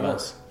 4 of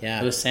us.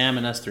 Yeah. It was Sam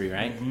and us 3,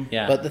 right? Mm-hmm.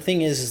 Yeah. But the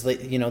thing is that,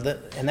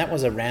 and that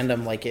was a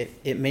random, like,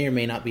 it may or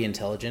may not be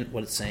intelligent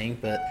what it's saying,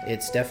 but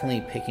it's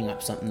definitely picking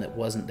up something that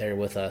wasn't there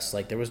with us.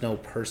 Like, there was no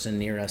person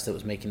near us that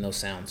was making those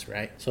sounds,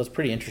 right? So it's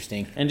pretty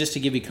interesting. And just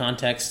to give you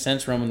context,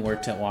 since Roman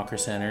worked at Walker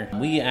Center,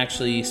 we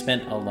actually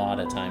spent a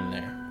lot of time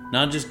there.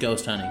 Not just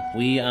ghost hunting.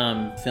 We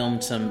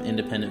filmed some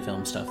independent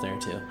film stuff there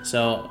too.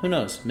 So who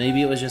knows?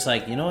 Maybe it was just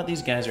like, you know what?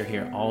 These guys are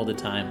here all the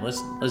time.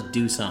 Let's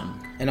do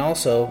something. And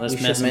also, Let's we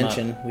should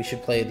mention, we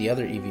should play the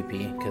other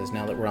EVP, because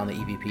now that we're on the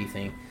EVP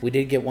thing, we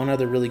did get one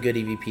other really good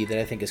EVP that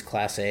I think is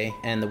Class A.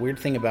 And the weird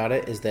thing about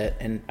it is that,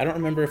 and I don't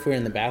remember if we were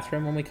in the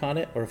bathroom when we caught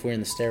it, or if we were in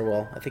the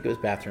stairwell. I think it was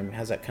bathroom. It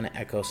has that kind of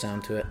echo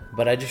sound to it.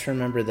 But I just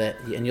remember that,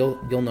 and you'll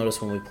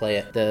notice when we play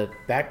it, the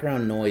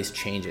background noise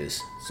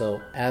changes.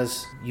 So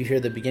as you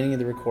hear the beginning of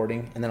the recording,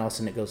 and then all of a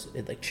sudden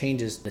it like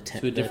changes the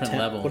to a different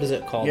level. What is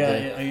it called?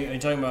 Yeah, are you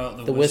talking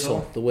about the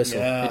whistle? The whistle.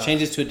 Yeah. It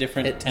changes to a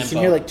different tempo. You can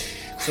hear like...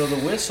 So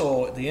the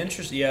whistle,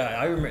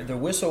 I remember the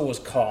whistle was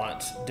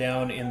caught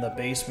down in the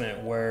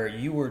basement where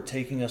you were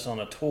taking us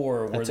on a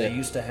tour where they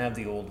used to have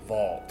the old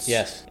vaults.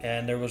 Yes.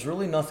 And there was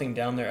really nothing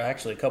down there.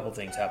 Actually, a couple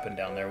things happened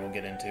down there we'll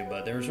get into,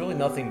 but there was really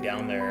nothing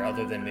down there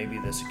other than maybe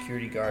the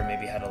security guard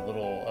maybe had a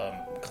little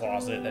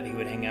closet that he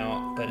would hang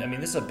out. But I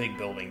mean, this is a big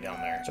building down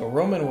there. So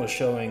Roman was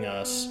showing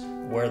us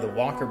where the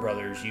Walker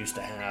brothers used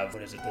to have,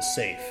 the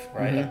safe,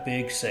 right? A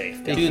big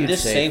safe. Dude,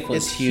 this safe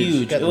was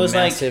huge. It was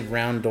massive like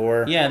round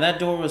door. Yeah, that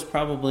door was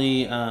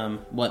probably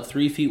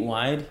 3 feet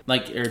wide,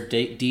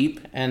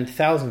 deep, and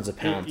thousands of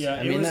pounds.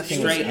 that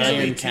thing was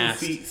iron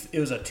cast. It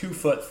was a 2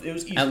 foot. It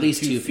was at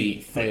least 2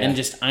 feet, thick. and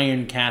just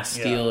iron cast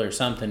steel or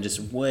something, just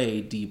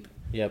way deep.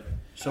 Yep.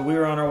 So we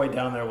were on our way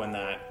down there when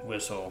that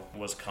whistle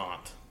was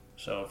caught.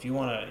 So if you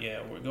want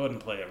to, go ahead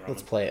and play it, Roman.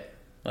 Let's play it.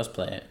 Let's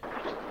play it.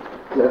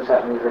 That's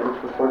happened to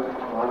you before?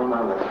 I don't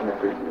know, that's kind of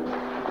freaky.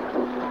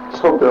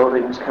 This whole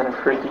building is kind of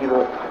freaky,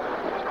 but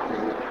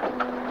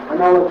I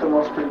know it's the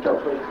most freaked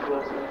out place to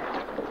listen.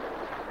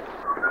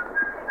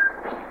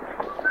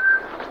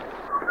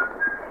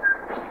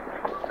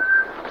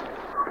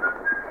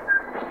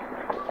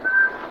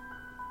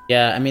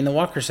 Yeah, I mean, the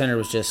Walker Center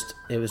was just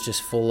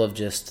full of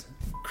just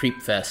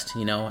creep fest,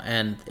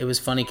 and it was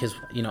funny because,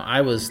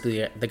 I was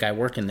the guy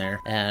working there,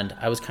 and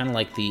I was kind of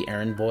like the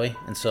errand boy,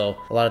 and so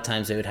a lot of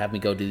times they would have me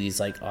go do these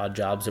like odd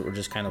jobs that were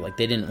just kind of like,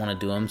 they didn't want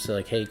to do them, so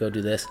like, hey, go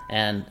do this,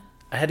 and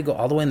I had to go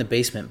all the way in the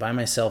basement by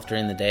myself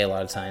during the day a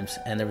lot of times,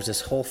 and there was this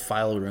whole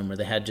file room where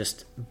they had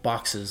just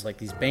boxes, like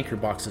these banker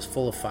boxes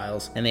full of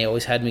files, and they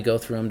always had me go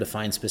through them to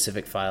find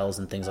specific files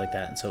and things like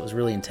that, and so it was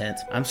really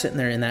intense. I'm sitting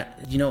there in that,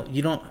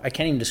 I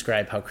can't even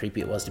describe how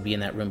creepy it was to be in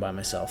that room by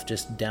myself,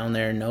 just down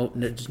there,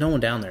 there's no one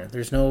down there,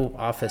 there's no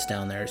office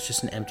down there, it's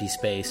just an empty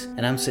space,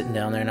 and I'm sitting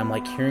down there, and I'm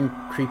like hearing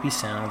creepy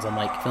sounds, I'm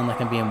like feeling like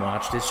I'm being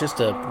watched. It's just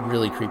a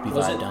really creepy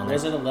vibe down there.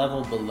 Was it a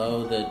level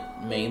below the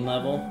main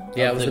level?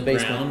 Yeah, it was the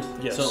basement.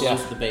 Ground? Yes. So it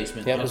was the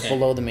basement. Yeah, it was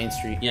below the main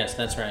street. Yes,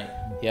 that's right.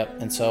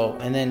 Yep,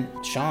 and then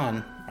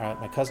Sean,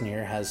 my cousin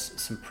here, has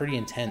some pretty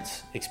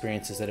intense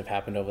experiences that have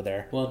happened over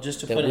there. Well,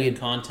 just to put it in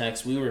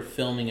context, we were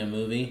filming a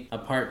movie, a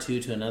part 2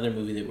 to another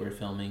movie that we were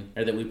filming,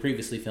 or that we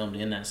previously filmed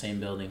in that same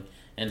building.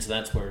 And so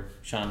that's where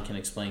Sean can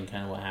explain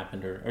kind of what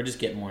happened, or just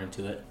get more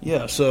into it.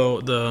 Yeah. So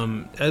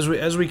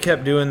as we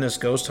kept doing this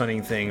ghost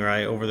hunting thing,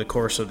 right, over the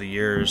course of the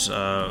years,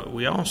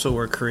 we also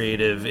were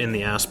creative in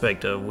the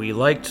aspect of we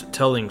liked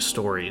telling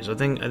stories. I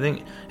think,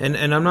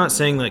 and I'm not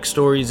saying like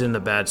stories in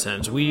the bad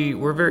sense. We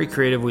were very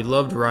creative. We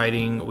loved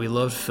writing. We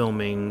loved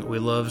filming. We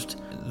loved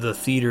the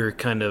theater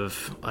kind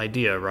of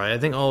idea, right? I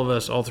think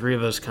all 3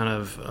 of us kind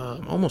of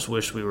almost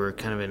wish we were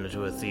kind of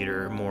into a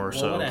theater more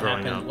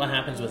growing up. What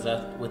happens with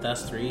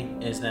us 3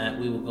 is that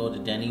we would go to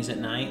Denny's at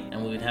night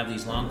and we would have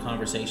these long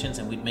conversations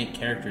and we'd make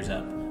characters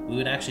up. We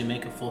would actually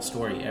make a full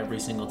story every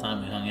single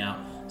time we hung out.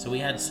 So we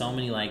had so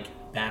many like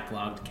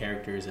backlogged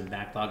characters and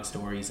backlogged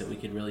stories that we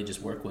could really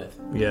just work with.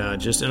 Yeah,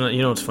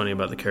 and what's funny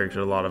about the character,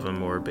 a lot of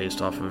them were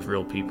based off of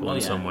real people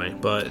in some way.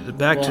 But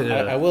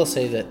I will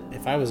say that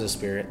if I was a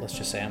spirit, let's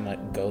just say I'm a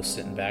ghost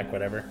sitting back,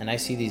 whatever, and I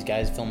see these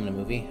guys filming a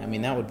movie, I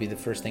mean, that would be the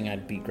first thing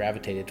I'd be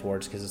gravitated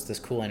towards because it's this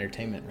cool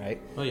entertainment,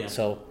 right? Oh yeah.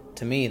 So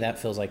to me, that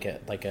feels like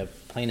a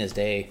plain as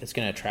day. It's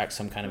going to attract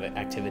some kind of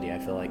activity, I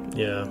feel like.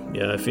 Yeah.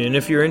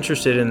 If you're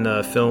interested in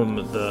the film,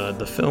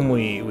 the film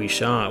we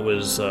shot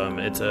was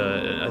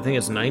I think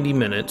it's 90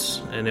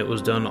 minutes, and it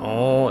was done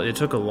it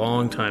took a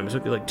long time. It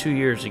took like 2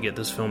 years to get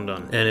this film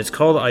done, and it's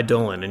called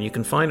Eidolon, and you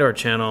can find our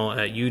channel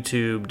at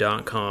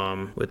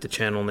youtube.com with the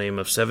channel name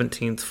of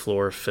 17th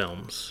Floor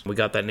Films. We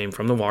got that name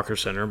from the Walker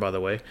Center, by the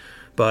way.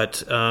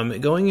 But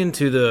going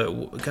into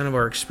the kind of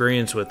our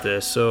experience with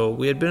this, so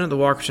we had been at the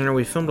Walker Center.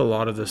 We filmed a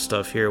lot of this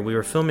stuff here. We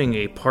were filming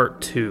a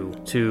part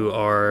 2 to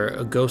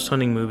our ghost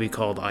hunting movie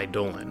called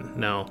Eidolon.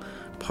 Now,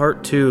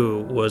 part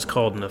 2 was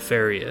called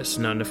Nefarious.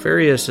 Now,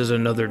 Nefarious is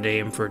another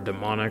name for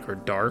demonic or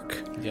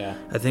dark. Yeah.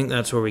 I think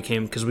that's where we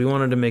came, because we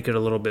wanted to make it a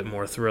little bit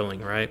more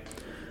thrilling, right?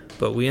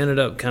 But we ended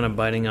up kind of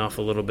biting off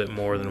a little bit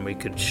more than we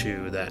could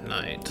chew that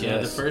night. Yeah,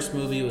 the first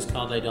movie was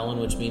called Eidolon,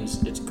 which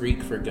means it's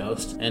Greek for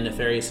ghost, and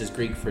Nefarious is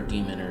Greek for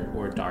demon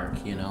or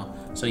dark, you know?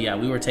 So yeah,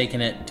 we were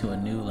taking it to a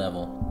new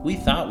level. We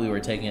thought we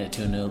were taking it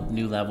to a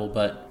new level,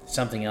 but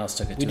something else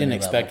took it to a new level. We didn't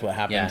expect what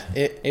happened.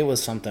 Yeah. It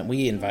was something.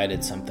 We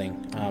invited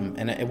something.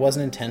 And it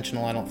wasn't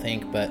intentional, I don't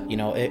think, but, you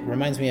know, it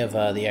reminds me of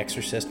the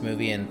Exorcist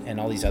movie and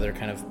all these other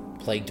kind of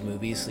plagued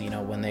movies, you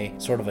know, when they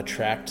sort of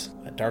attract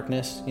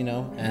darkness, you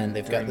know, and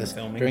they've got this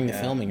during the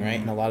filming, right?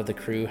 And a lot of the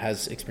crew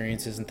has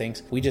experiences and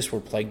things. We just were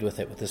plagued with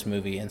it with this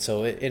movie, and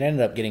so it ended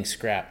up getting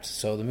scrapped.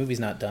 So the movie's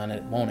not done.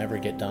 It won't ever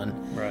get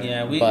done. Right.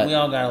 Yeah, we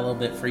all got a little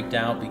bit freaked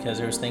out because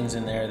there was things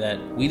in there that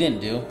we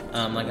didn't do.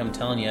 Like I'm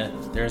telling you,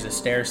 there's a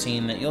stair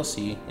scene that you'll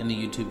see in the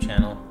YouTube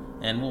channel,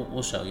 and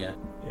we'll show you.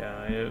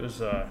 Yeah, it was.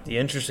 The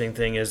interesting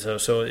thing is,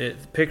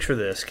 picture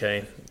this,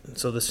 okay?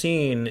 So the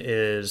scene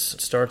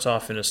starts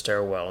off in a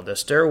stairwell. The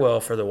stairwell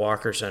for the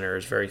Walker Center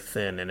is very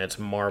thin, and it's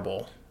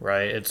marble,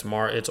 right? It's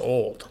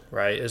old,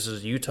 right? This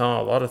is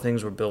Utah. A lot of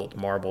things were built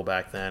marble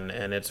back then,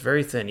 and it's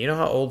very thin. You know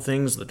how old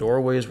things? The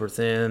doorways were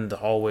thin, the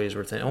hallways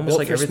were thin, almost built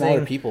like for everything.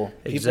 Smaller people.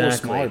 Exactly. People were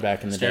smaller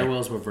back in the day.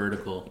 Stairwells were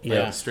vertical.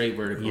 Yeah. Like straight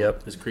vertical. Yep.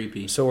 It was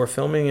creepy. So we're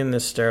filming in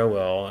this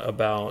stairwell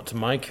about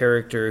my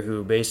character,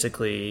 who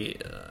basically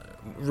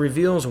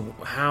reveals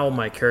how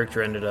my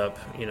character ended up,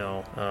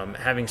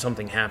 having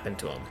something happen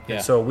to him. Yeah.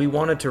 And so we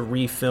wanted to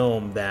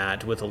refilm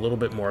that with a little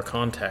bit more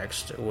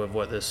context with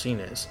what this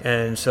scene is.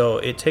 And so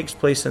it takes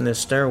place in this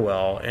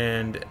stairwell,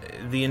 and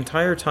the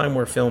entire time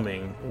we're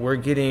filming, we're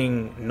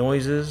getting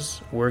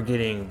noises, we're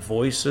getting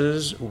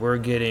voices,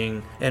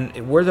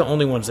 and we're the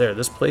only ones there.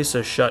 This place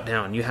is shut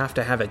down. You have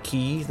to have a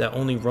key that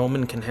only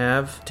Roman can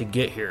have to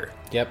get here.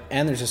 Yep,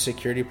 and there's a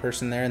security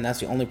person there, and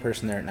that's the only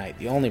person there at night.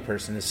 The only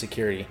person is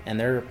security, and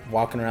they're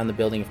walking around the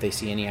building if they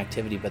see any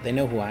activity, but they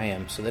know who I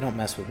am, so they don't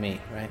mess with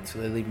me, right? So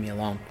they leave me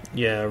alone.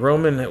 Yeah,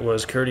 Roman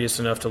was courteous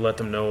enough to let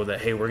them know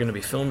that, hey, we're going to be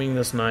filming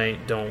this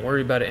night, don't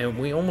worry about it, and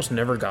we almost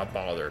never got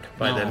bothered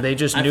by them. They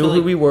just knew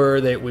who we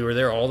were, we were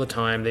there all the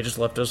time, they just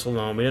left us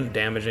alone, we didn't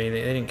damage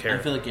anything, they didn't care.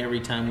 I feel like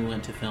every time we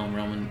went to film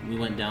Roman, we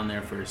went down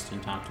there first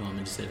and talked to him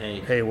and just said,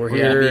 hey, we're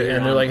here,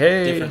 and they're like,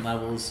 hey. Different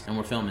levels, and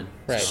we're filming.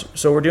 Right.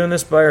 So we're doing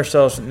this by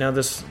ourselves. Now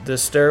this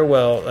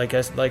stairwell, like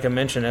I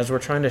mentioned, as we're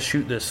trying to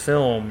shoot this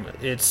film,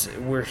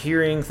 we're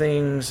hearing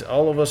things.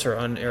 All of us are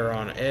on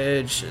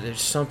edge.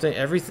 There's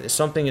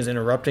something is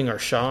interrupting our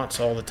shots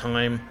all the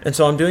time. And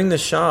so I'm doing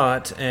this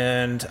shot,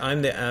 and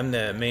I'm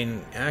the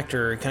main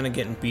actor, kind of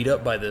getting beat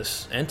up by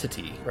this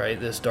entity, right?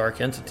 This dark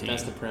entity.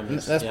 That's the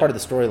premise. That's part of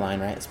the storyline,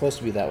 right? It's supposed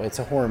to be that way. It's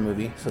a horror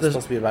movie, so it's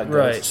supposed to be about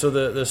ghosts. Right. So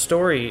the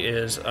story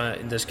is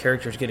this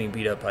character's getting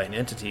beat up by an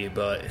entity,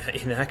 but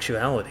in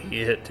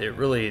actuality, there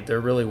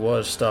really was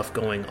stuff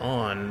going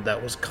on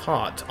that was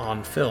caught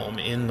on film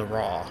in the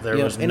raw. There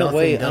was in nothing a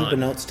way done.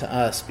 Unbeknownst to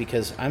us,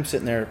 because I'm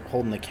sitting there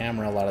holding the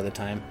camera a lot of the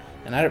time,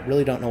 and I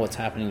really don't know what's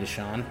happening to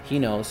Sean. He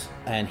knows,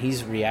 and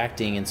he's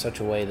reacting in such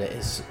a way that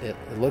it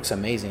looks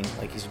amazing.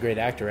 Like, he's a great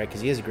actor, right?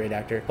 Because he is a great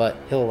actor, but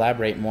he'll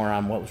elaborate more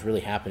on what was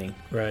really happening.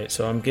 Right.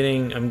 So I'm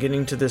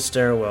getting to this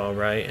stairwell,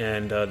 right?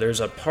 And there's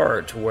a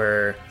part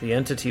where the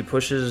entity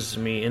pushes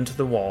me into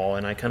the wall,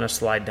 and I kind of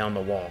slide down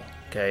the wall.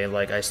 Okay,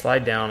 like I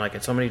slide down, like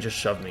somebody just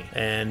shoved me,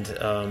 and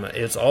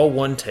it's all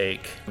one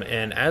take.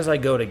 And as I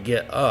go to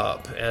get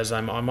up, as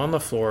I'm on the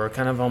floor,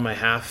 kind of on my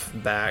half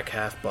back,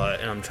 half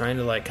butt, and I'm trying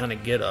to kind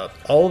of get up,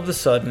 all of a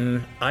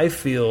sudden I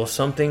feel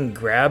something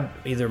grab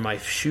either my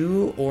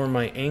shoe or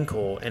my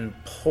ankle and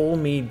pull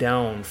me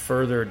down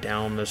further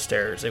down the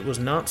stairs. It was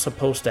not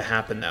supposed to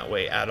happen that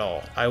way at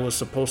all. I was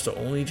supposed to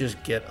only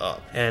just get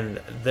up,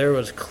 and there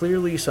was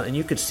clearly something.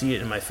 You could see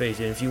it in my face,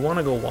 and if you want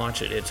to go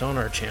watch it, it's on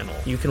our channel.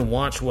 You can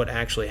watch what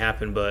actually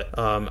happened, but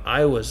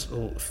I was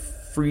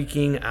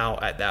freaking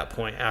out at that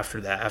point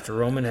after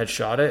Roman had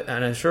shot it,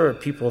 and I'm sure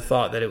people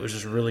thought that it was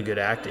just really good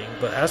acting,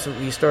 but as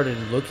we started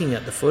looking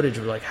at the footage,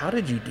 we're like, how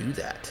did you do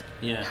that?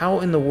 Yeah. How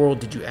in the world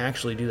did you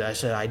actually do that? I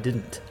said, I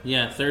didn't.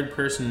 Yeah, third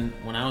person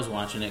when I was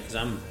watching it,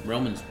 because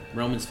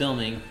Roman's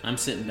filming, I'm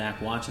sitting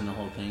back watching the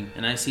whole thing,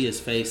 and I see his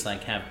face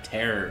have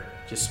terror,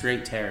 just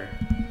straight terror.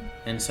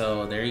 And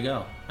so there you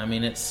go. I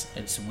mean,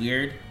 it's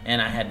weird,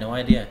 and I had no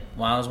idea.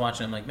 While I was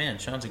watching, I'm like, man,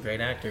 Sean's a great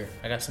actor.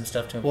 I got some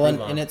stuff to improve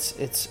on. And it's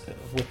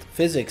with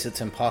physics, it's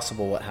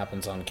impossible what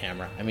happens on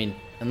camera. I mean,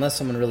 unless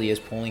someone really is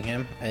pulling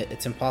him,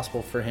 it's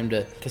impossible for him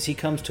to, because he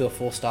comes to a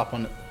full stop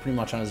pretty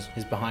much on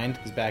his behind,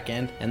 his back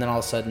end, and then all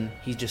of a sudden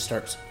he just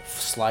starts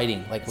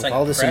sliding, with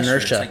all this pressure.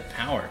 inertia. It's like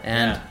power.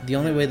 And the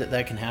only way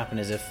that can happen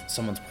is if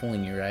someone's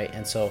pulling you, right?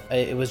 And so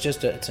it was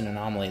just it's an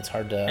anomaly. It's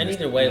hard to. And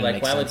either way,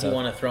 why would he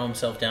want to throw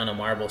himself down a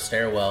marble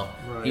stairwell?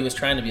 Right. He was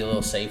trying to be a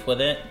little safe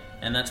with it.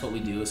 and that's what we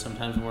do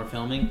sometimes when we're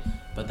filming.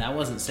 But that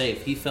wasn't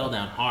safe. He fell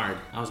down hard.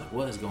 I was like,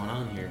 what is going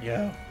on here?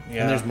 Yeah.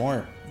 And there's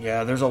more.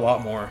 Yeah, there's a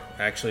lot more,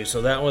 actually.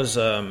 So that was,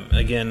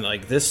 again,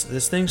 like this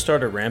thing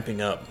started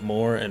ramping up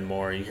more and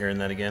more. Are you hearing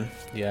that again?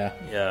 Yeah.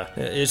 Yeah.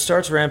 It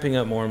starts ramping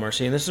up more and more.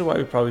 See, and this is why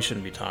we probably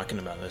shouldn't be talking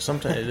about this.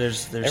 Sometimes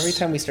there's Every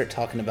time we start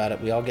talking about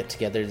it, we all get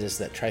together. There's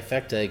that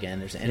trifecta again.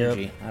 There's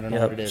energy. I don't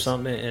know what it is.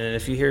 Something, and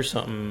if you hear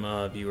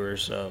something,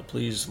 viewers,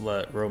 please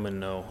let Roman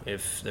know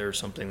if there's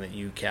something that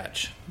you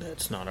catch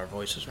that's not our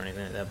voices or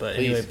anything like that. But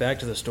anyway, back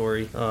to the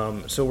story.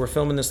 So we're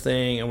filming this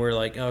thing, and we're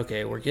like,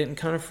 okay, we're getting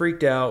kind of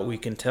freaked out. We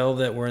can tell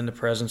that we're in the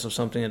presence of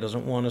something that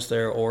doesn't want us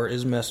there or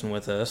is messing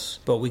with us,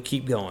 but we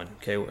keep going,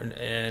 okay?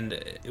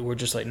 And we're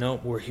just like,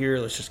 nope, we're here.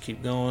 Let's just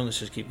keep going. Let's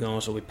just keep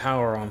going. So we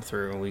power on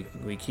through, and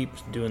we keep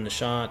doing the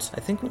shots. I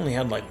think we only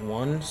had like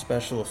one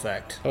special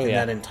effect in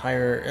that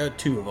entire,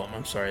 two of them.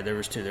 I'm sorry, there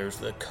was two. There was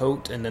the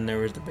coat, and then there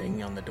was the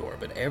banging on the door.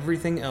 But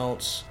everything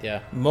else,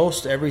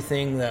 most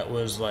everything that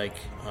was like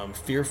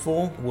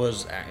fearful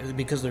was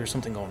because there was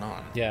something going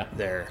on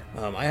there.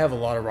 I have a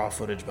lot of raw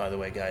footage, by the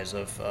way, guys,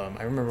 of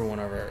I remember one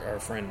of our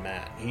friend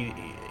Matt,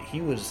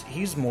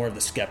 he's more of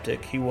the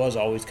skeptic. He was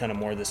always kind of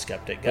more of the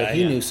skeptic guy. But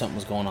he knew something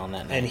was going on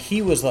that night. And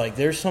he was like,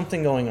 there's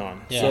something going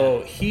on. Yeah.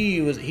 So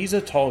he's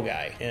a tall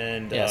guy,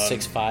 and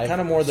 6'5",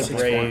 kind of more the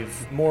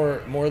brave,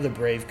 more the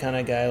brave kind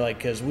of guy, like,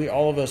 because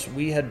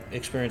we had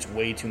experienced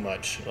way too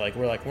much. Like,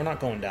 we're not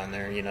going down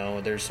there, you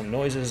know. There's some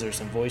noises, there's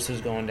some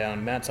voices going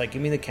down. Matt's like,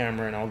 give me the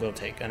camera and I'll go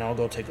take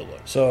a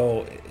look.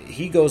 So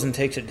he goes and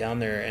takes it down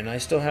there, and I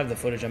still have the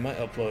footage. I might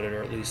upload it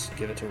or at least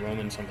give it to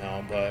Roman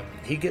somehow, but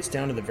he gets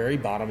down to the very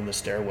bottom of the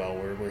stairwell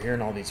where we're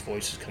hearing all these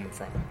voices coming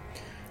from.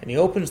 And he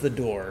opens the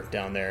door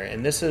down there,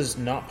 and this is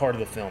not part of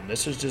the film.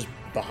 This is just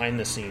behind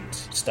the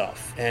scenes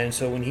stuff. And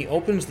so when he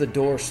opens the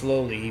door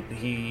slowly,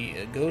 he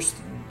goes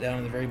down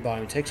to the very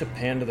bottom, he takes a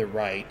pan to the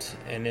right,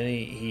 and then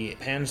he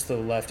pans to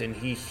the left, and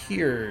he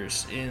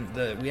hears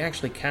we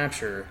actually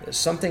capture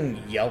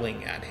something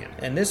yelling at him.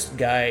 And this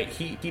guy,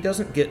 he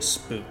doesn't get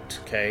spooked,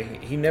 okay?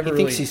 He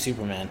thinks he's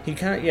Superman. He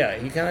kind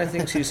of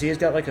thinks he's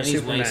got like a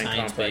Superman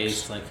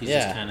complex. Like he's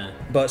just kind of.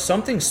 But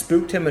something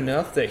spooked him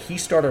enough that he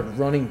started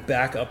running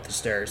back up the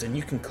stairs, and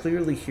you can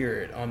clearly hear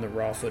it on the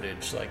raw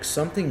footage. Like,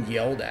 something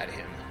yelled at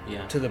him.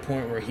 Yeah. To the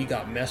point where he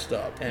got messed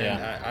up, and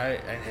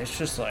and it's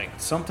just like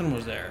something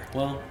was there.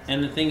 Well,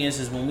 and the thing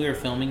is when we were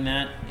filming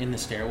that in the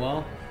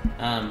stairwell,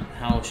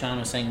 how Sean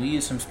was saying, we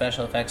used some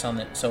special effects on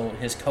it, so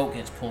his coat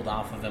gets pulled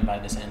off of him by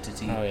this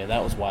entity. Oh yeah,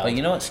 that was wild. But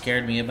you know what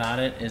scared me about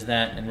it is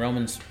that, and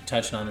Roman's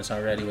touched on this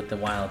already with the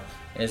wild,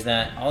 is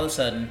that all of a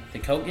sudden the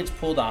coat gets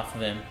pulled off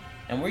of him,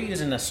 and we're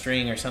using a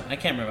string or something. I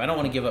can't remember. I don't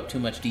want to give up too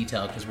much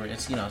detail because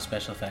it's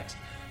special effects.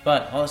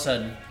 But all of a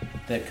sudden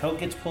the coat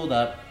gets pulled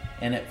up,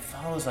 and it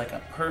follows like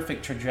a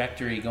perfect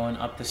trajectory going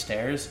up the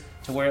stairs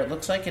to where it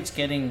looks like it's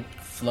getting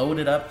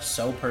floated up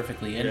so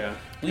perfectly. And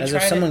as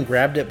if someone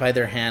grabbed it by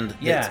their hand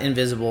that's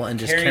invisible and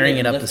just carrying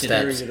it up the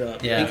steps.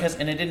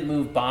 And it didn't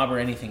move Bob or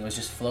anything. It was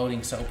just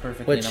floating so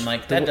perfectly. And I'm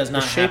like, that does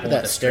not happen. The shape of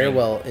that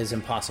stairwell is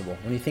impossible.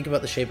 When you think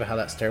about the shape of how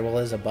that stairwell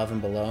is above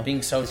and below,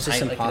 being so it's tight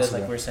just like impossible. It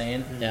is, like we're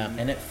saying. Yeah.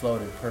 And it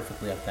floated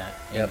perfectly up that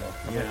angle.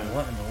 I'm like,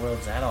 what in the world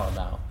is that all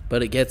about?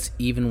 But it gets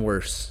even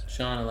worse.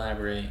 Sean,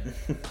 elaborate.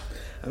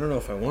 I don't know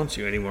if I want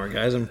to anymore,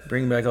 guys. I'm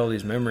bringing back all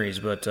these memories,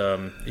 but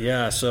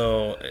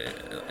so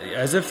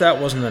as if that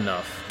wasn't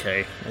enough,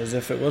 okay? As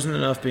if it wasn't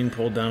enough being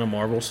pulled down a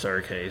marble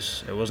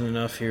staircase. It wasn't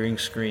enough hearing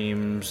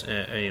screams,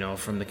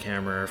 from the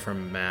camera,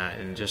 from Matt,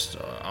 and just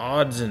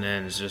odds and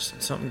ends,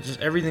 just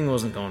everything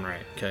wasn't going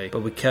right, okay?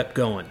 But we kept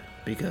going.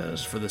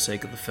 Because for the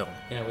sake of the film.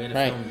 Yeah, we had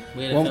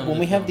a film. When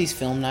we have these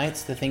film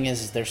nights, the thing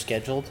is they're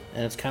scheduled,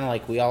 and it's kind of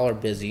like we all are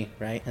busy,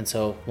 right? And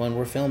so when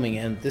we're filming,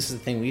 and this is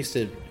the thing, we used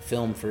to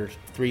film for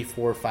 3,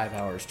 4, 5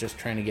 hours just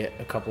trying to get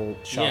a couple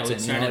shots in.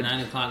 We'd start at 9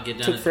 o'clock, get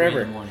done took at forever.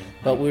 3 in the morning.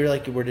 But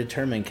we're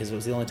determined because it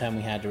was the only time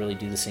we had to really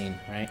do the scene,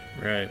 right?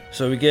 Right.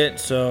 So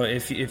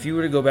if you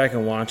were to go back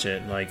and watch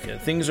it, like,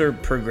 things are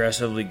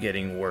progressively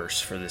getting worse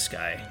for this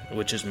guy,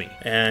 which is me.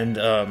 And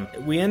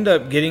we end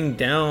up getting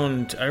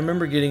down, I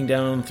remember getting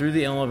down through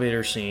the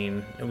elevator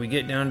scene, and we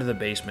get down to the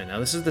basement. Now,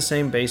 this is the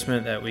same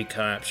basement that we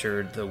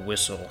captured the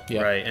whistle,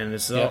 right? And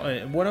it's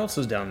what else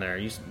is down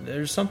there?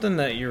 There's something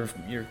that your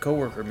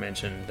coworker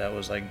mentioned that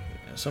was like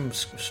some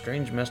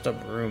strange messed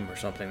up room or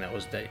something that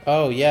was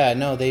Oh yeah,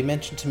 no, they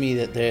mentioned to me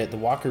that the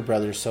Walker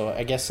brothers, so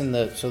I guess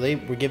they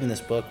were given this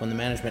book when the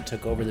management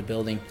took over the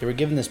building. They were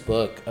given this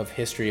book of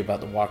history about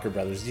the Walker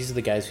brothers. These are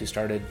the guys who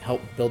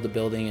helped build the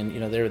building,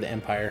 and they were the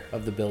empire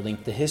of the building.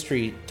 The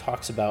history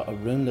talks about a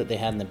room that they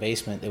had in the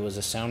basement. It was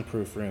a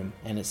soundproof room,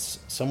 and it's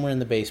somewhere in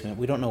the basement.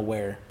 We don't know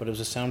where, but it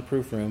was a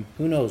soundproof room.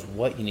 Who knows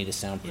what you need a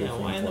soundproof room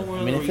for? Why in the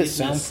world if it's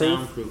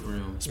soundproof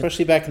room?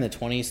 Especially back in the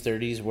 20s,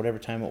 30s, whatever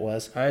time it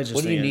was.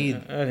 What do you need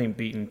I think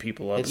beating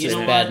people up. It's They just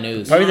didn't- bad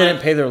news. Probably they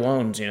didn't pay their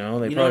loans. They You know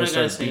probably what I gotta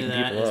started say to beating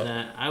that people is up.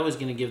 that I was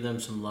gonna give them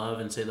some love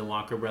and say the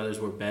Walker brothers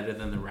were better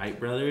than the Wright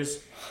brothers.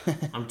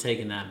 I'm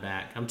taking that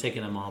back. I'm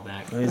taking them all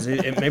back.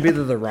 Maybe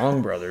they're the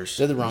wrong brothers.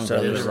 They're the wrong instead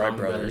of brothers. the They're right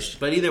wrong brothers.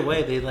 But either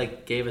way, they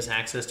like gave us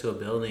access to a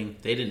building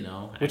they didn't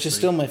know. Which is actually.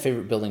 still my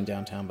favorite building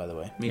downtown, by the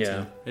way. Me Yeah.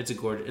 too.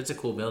 It's a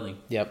cool building.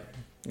 Yep.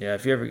 Yeah,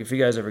 if you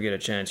guys ever get a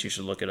chance, you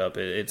should look it up.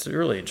 It's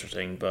really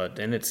interesting,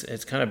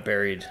 it's kind of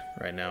buried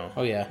right now.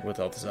 Oh, yeah. with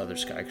all these other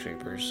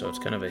skyscrapers, so it's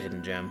kind of a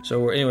hidden gem.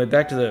 So anyway,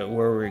 back to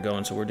where we're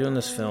going. So we're doing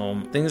this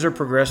film. Things are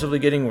progressively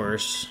getting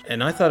worse,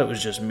 and I thought it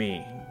was just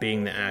me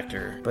being the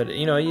actor. But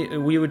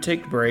we would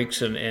take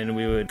breaks and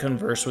we would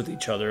converse with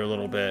each other a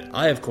little bit.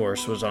 I, of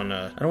course, was on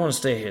I don't want to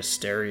say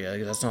hysteria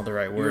because that's not the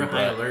right You word. were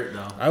high but alert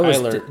though. I was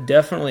High alert.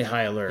 definitely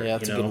high alert. Yeah,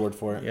 that's a good word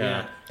for it.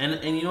 Yeah.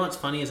 And you know what's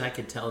funny is I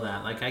could tell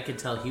that. Like I could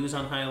tell he was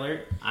on high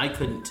alert. I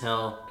couldn't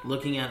tell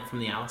looking at it from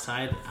the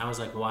outside. I was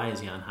like, why is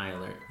he on high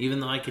alert? Even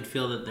though I could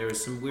feel that there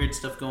was some weird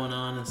stuff going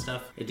on and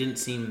stuff, it didn't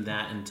seem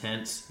that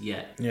intense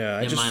yet.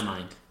 Yeah, in my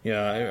mind.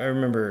 Yeah, I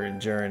remember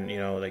Jaren,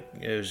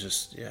 it was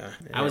just, yeah.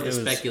 I was it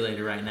the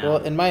speculator right now. Well,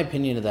 in my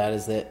opinion of that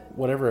is that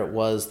whatever it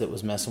was that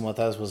was messing with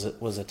us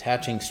was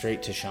attaching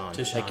straight to Sean.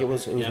 Like it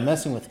was yeah.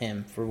 messing with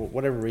him for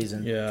whatever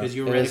reason. Yeah. because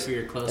you It were ready was for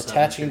your close-up.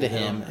 attaching to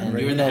him, and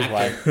you were who the knows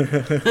why?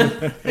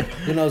 actor.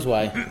 Who knows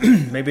why?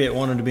 Maybe it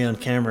wanted to be on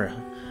camera.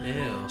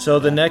 Ew. So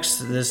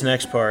this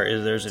next part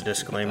is there's a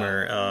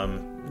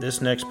disclaimer. This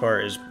next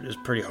part is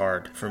pretty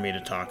hard for me to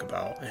talk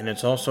about, and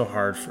it's also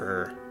hard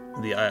for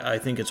I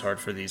think it's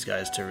hard for these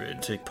guys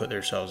to put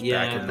themselves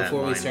back in that before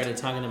we mind. started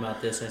talking about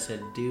this, I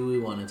said, "Do we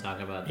want to talk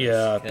about this?"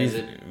 Yeah, 'Cause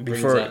it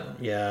brings before. up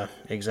Yeah,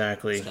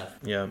 exactly. stuff.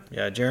 Yeah.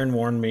 Jaren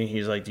warned me.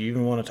 He's like, "Do you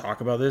even want to talk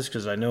about this?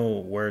 Because I know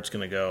where it's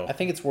gonna go." I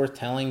think it's worth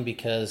telling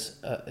because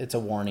it's a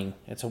warning.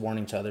 It's a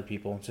warning to other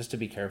people just to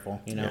be careful.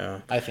 Yeah.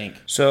 I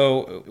think.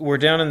 So we're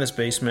down in this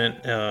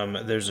basement.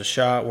 There's a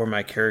shot where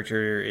my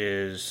character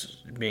is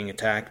being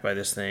attacked by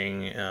this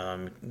thing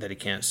that he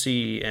can't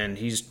see, and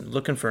he's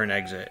looking for an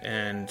exit.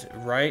 And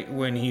right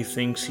when he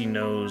thinks he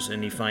knows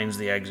and he finds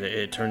the exit,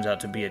 it turns out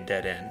to be a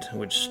dead end,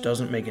 which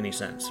doesn't make any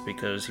sense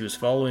because he was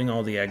following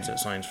all the exit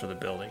signs for the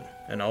building.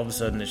 And all of a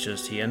sudden, it's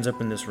just he ends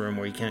up in this room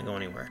where he can't go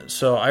anywhere.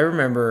 So I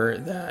remember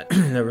that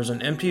there was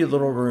an empty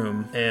little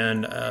room,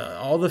 and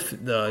all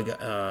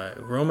the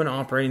Roman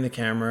operating the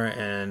camera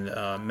and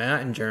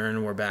Matt and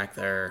Jaren were back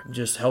there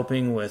just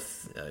helping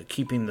with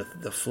keeping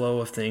the flow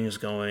of things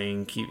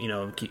going. Keep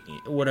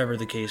whatever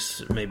the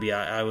case may be.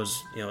 I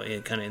was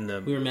kind of in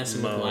the we were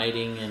messing with mode.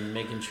 lighting and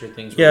making sure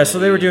things. Were Yeah, so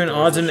they were ready doing doors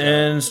odds and shut.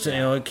 ends,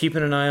 Yeah.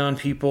 keeping an eye on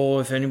people.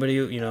 If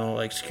anybody,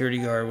 like security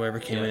guard, whatever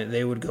came Yeah. in,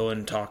 they would go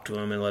and talk to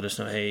them and let us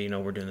know, hey,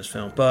 we're doing this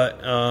film. But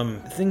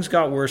things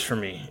got worse for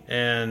me,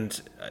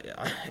 and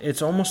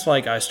it's almost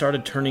like I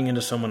started turning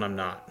into someone I'm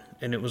not.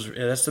 And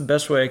that's the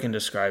best way I can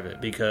describe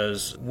it,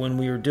 because when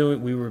we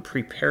were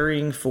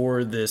preparing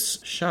for this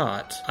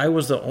shot, I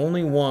was the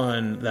only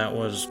one that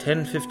was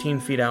 10, 15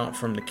 feet out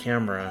from the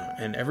camera,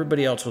 and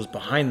everybody else was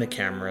behind the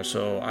camera,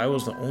 so I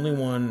was the only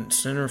one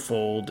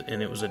centerfold,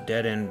 and it was a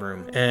dead-end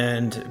room.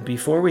 And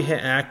before we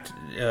hit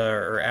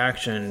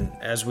action,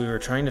 as we were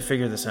trying to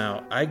figure this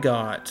out, I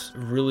got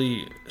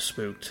really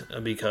spooked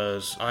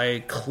because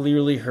I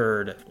clearly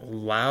heard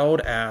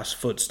loud-ass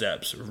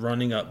footsteps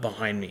running up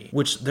behind me,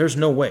 which there's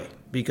no way.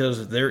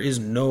 Because there is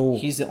no...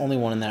 He's the only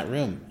one in that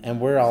room, and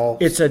we're all...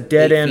 It's a 8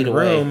 dead-end feet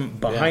away. room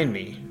behind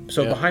me.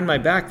 So behind my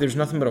back, there's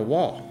nothing but a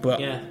wall. But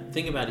Yeah,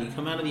 think about it. You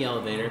come out of the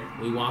elevator,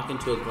 we walk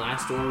into a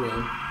glass door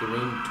room, the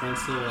room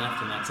turns to the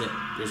left, and that's it.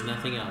 There's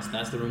nothing else.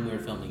 That's the room we were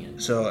filming in.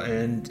 So,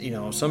 and,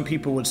 some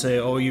people would say,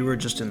 oh, you were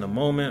just in the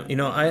moment.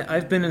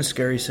 I've been in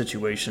scary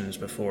situations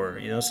before.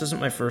 This isn't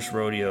my first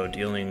rodeo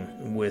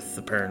dealing with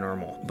the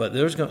paranormal. But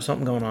there was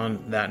something going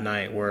on that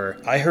night where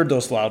I heard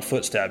those loud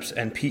footsteps,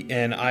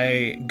 and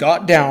I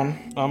got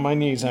down on my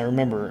knees. I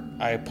remember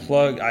I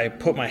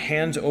put my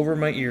hands over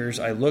my ears.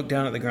 I looked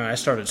down at the ground. I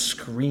started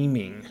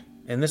screaming.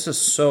 And this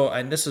is so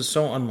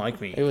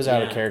unlike me. It was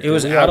out of character. It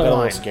was We out all of got a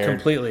line little scared.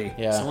 completely.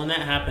 Yeah. So when that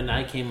happened,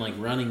 I came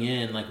running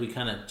in, we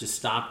kind of just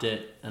stopped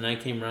it, and I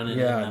came running in.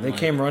 Yeah, And they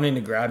came running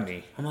to grab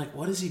me. I'm like,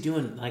 what is he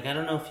doing? I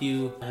don't know if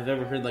you have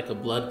ever heard a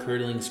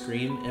blood-curdling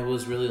scream. It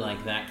was really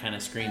that kind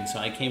of scream. So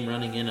I came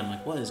running in. I'm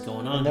like, what is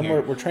going on And then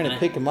here? we're trying to And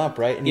pick him up,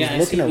 right? And Yeah,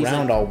 he's looking I see,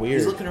 around all weird.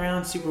 He's looking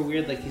around super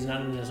weird, he's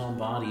not in his own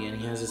body, and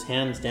he has his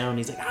hands down.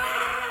 He's like,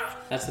 ah!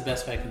 That's the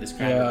best way I can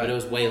describe it, but it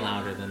was way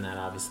louder than that,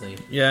 obviously.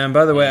 Yeah, and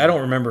by the way, I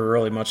don't remember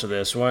really much of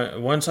this.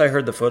 Once I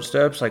heard the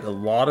footsteps, a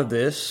lot of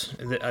this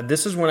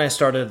is when I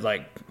started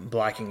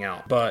blacking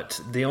out. But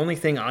the only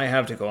thing I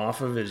have to go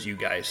off of is you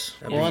guys.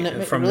 Well, and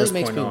it from really this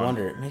makes point me on.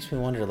 wonder. It makes me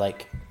wonder,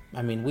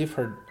 we've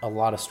heard a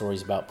lot of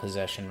stories about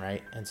possession,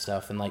 right, and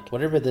stuff, and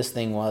whatever this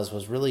thing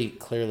was really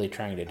clearly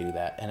trying to do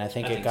that, and I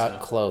think it got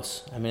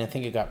close. I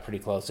think it got pretty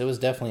close. It was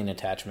definitely an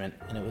attachment,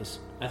 and it was...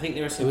 I think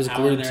there was some It was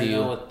power glued there, to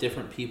you. with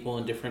different people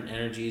and different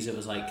energies. It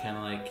was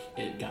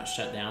it got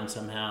shut down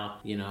somehow.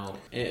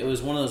 It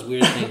was one of those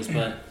weird things,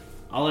 but...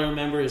 All I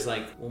remember is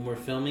when we're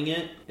filming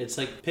it, it's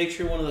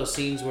picture one of those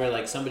scenes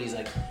where somebody's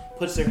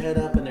puts their head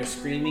up and they're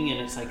screaming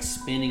and it's like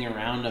spinning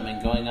around them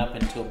and going up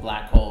into a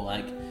black hole.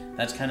 Like,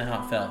 that's kind of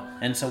how it felt.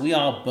 And so we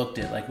all booked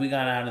it. Like, we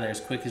got out of there as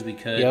quick as we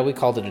could. Yeah, we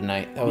called it a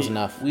night. That was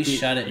enough. We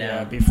shut it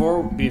Yeah, down.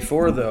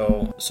 before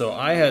though, so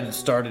I had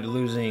started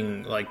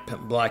losing, like,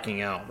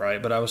 blacking out,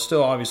 right? But I was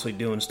still obviously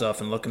doing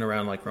stuff and looking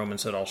around, like Roman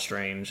said, all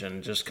strange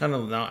and just kind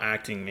of not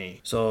acting me.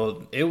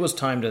 So it was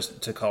time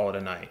to call it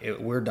a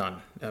night. We're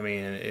done. I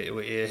mean,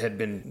 it had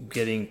been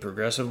getting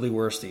progressively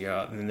worse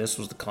and this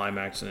was the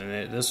climax,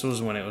 and this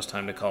was when it was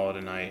time to call it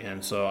a night.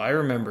 And so I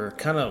remember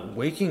kind of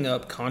waking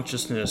up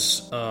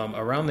consciousness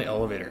around the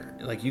elevator.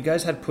 Like, you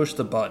guys had pushed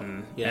the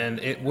button and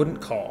it wouldn't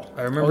call.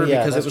 I remember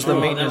because it was the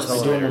maintenance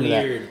elevator.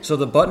 Weird. So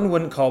the button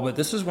wouldn't call, but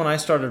this is when I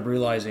started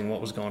realizing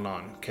what was going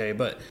on, okay?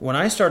 But when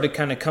I started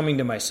kind of coming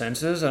to my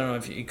senses, I don't know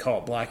if you call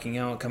it blacking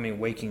out,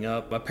 waking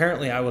up.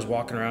 Apparently I was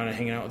walking around and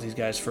hanging out with these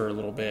guys for a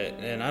little bit,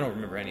 and I don't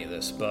remember any of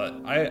this, but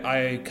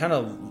I kind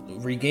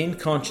of regained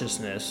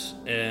consciousness,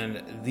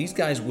 and these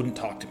guys wouldn't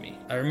talk to me.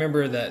 I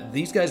remember that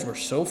these guys were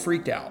so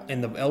freaked out,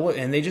 and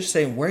they just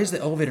say, "Where is the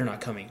elevator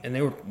not coming?" And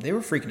they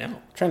were freaking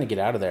out, trying to get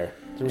out of there.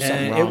 There was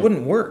something and wrong. it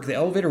wouldn't work. The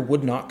elevator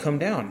would not come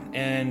down,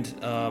 and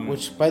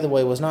Which, by the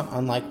way, was not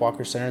unlike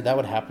Walker Center. That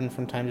would happen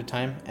from time to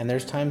time. And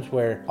there's times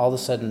where all of a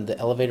sudden the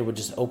elevator would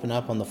just open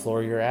up on the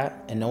floor you're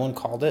at, and no one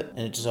called it,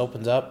 and it just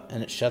opens up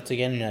and it shuts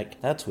again. And you're like,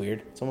 "That's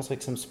weird." It's almost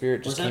like some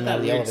spirit just came out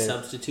of the elevator. Was that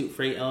substitute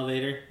freight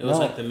elevator? It was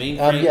like the main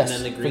freight yes,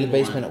 and then the for green the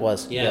basement one. it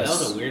was. Yeah, Yes. that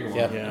was a weird one.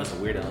 Yep. That was a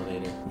weird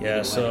elevator. Yeah,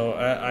 Either so way.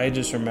 I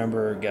just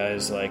remember,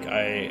 guys, like,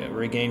 I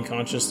regained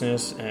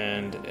consciousness,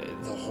 and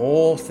the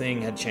whole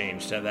thing had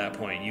changed at that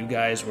point. You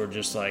guys were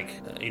just like,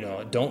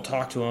 don't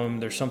talk to them.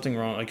 There's something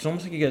wrong. Like, it's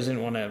almost like you guys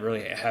didn't want to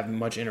really have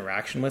much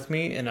interaction with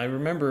me. And I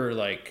remember,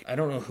 like, I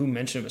don't know who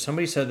mentioned it, but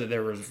somebody said that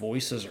there was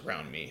voices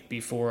around me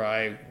before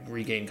I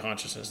regained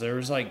consciousness. There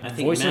was, like, I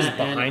think voices Matt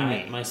behind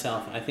and me.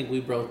 myself, I think we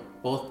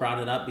both brought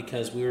it up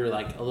because we were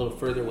like a little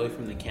further away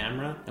from the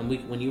camera, and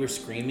when you were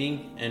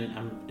screaming, and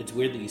it's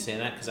weird that you say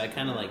that because I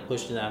kind of like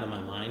pushed it out of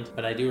my mind,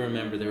 but I do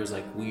remember there was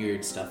like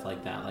weird stuff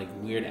like that, like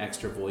weird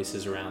extra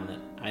voices around that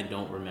I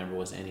don't remember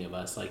was any of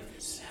us, like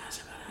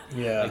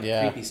Yeah. like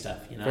creepy stuff,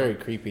 Very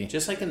creepy.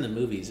 just like in the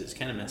movies. It's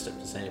kind of messed up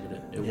to say,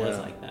 but it was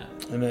like that.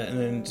 And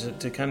then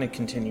to kind of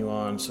continue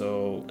on,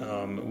 so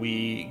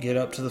we get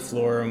up to the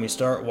floor and we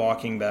start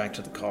walking back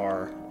to the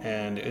car,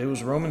 and it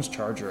was Roman's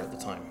Charger at the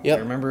time. Yep.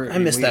 I remember I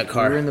missed that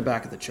car. We were in the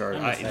back of the Charger.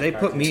 missed that They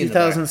car put too. me in the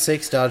back.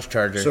 2006 Dodge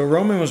Charger. So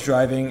Roman was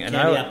driving, and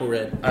Candy apple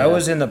red. I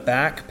was in the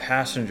back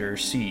passenger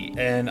seat,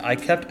 and I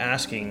kept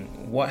asking,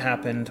 what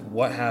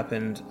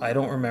happened? I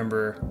don't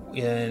remember,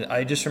 and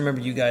I just remember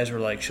you guys were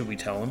like, should we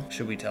tell him?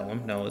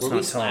 No, let's Were not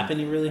we tell him. slapping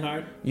you really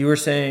hard? You were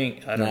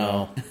saying, I don't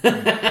know.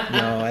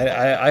 No,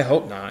 I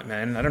hope not,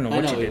 man. I don't know I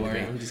what know you we did to weren't.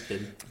 me. I'm just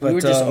kidding. We were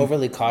But, just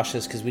overly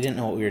cautious because we didn't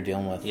know what we were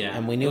dealing with. Yeah,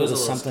 And we knew it it was was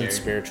a little something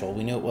scary. spiritual.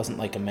 We knew it wasn't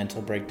like a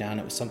mental breakdown.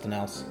 It was something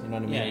else. You know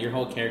what I mean? Yeah, your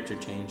whole character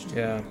changed.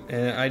 Yeah,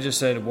 and I just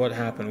said, what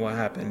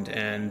happened?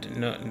 And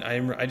no,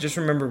 I just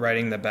remember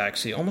riding the back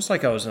seat, almost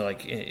like I was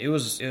like, it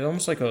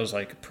almost like I was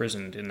like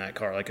imprisoned in that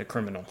car, like a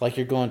criminal. Like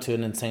you're going to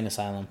an insane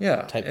asylum.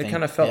 Yeah, type it thing.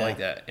 kind of felt Yeah. like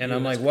that. And Yeah,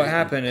 I'm like, that's what creepy.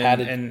 happened?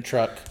 Padded And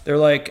truck. they're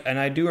like, and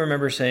I do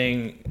remember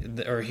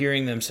saying, or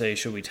hearing them say,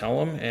 should we tell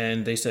them?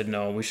 And they said,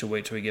 no, we should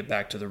wait till we get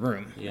back to the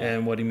room. Yeah.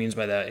 And what he means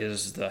by that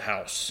is the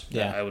house that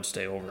Yeah. I would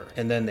stay over.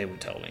 And then they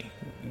would tell me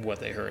what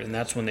they heard. And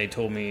that's when they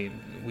told me,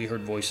 we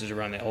heard voices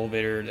around the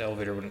elevator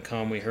wouldn't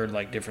come. We heard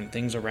like different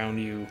things around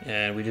you,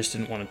 and we just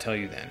didn't want to tell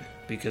you then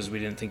because we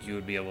didn't think you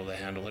would be able to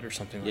handle it or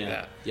something like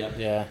that. Yep.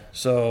 Yeah.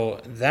 So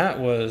that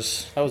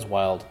was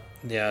wild.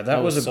 Yeah,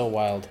 That was so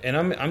wild. And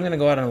I'm going to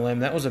go out on a limb.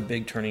 That was a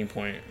big turning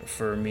point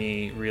for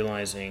me,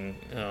 realizing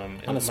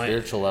On a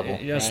spiritual level,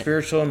 Yeah, right?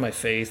 spiritual and my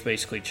faith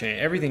basically changed.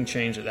 Everything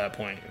changed at that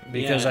point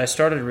because Yeah. I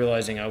started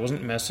realizing I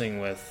wasn't messing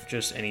with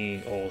just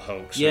any old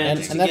hoax. Yeah, And,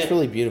 just and to that's get-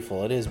 really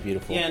beautiful. It is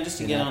beautiful. Yeah, and just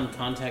to you get know? on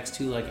context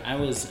too, like I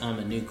was a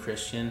new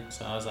Christian,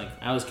 so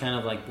I was kind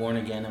of like born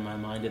again in my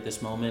mind at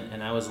this moment,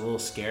 and I was a little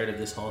scared of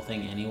this whole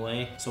thing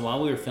anyway. So while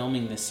we were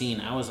filming this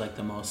scene, I was like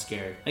the most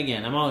scared.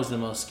 Again, I'm always the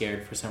most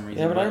scared for some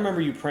reason. Yeah, but I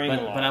remember you praying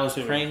a lot. But I was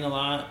too. praying a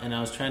lot, and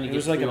I was trying to get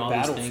was like through a all these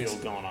battlefield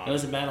things. going on. It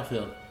was a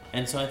battlefield.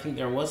 And so I think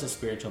there was a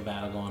spiritual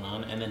battle going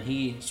on, and then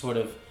he sort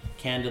of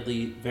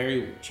candidly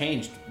very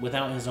changed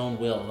without his own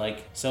will.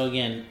 Like, so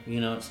again,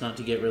 it's not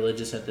to get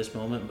religious at this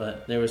moment,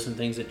 but there were some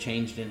things that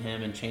changed in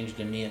him and changed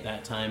in me at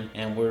that time,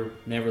 and we're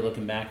never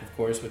looking back, of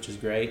course, which is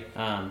great.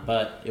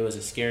 But it was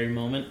a scary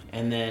moment.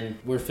 And then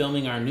we're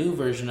filming our new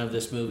version of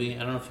this movie. I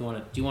don't know if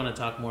do you want to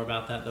talk more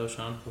about that though,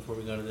 Sean, before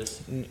we go to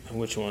this?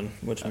 Which one?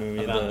 Which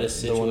movie? About this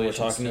the one we're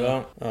situation talking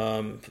still.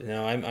 about?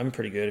 No, I'm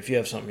pretty good. If you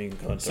have something, you can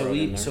go ahead and throw it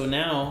in there. So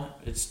now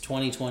it's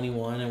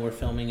 2021, and we're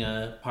filming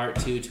a part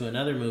 2 to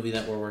another movie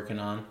that we're working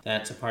on.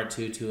 That's a part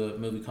 2 to a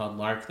movie called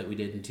Lark that we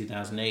did in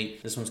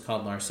 2008. This one's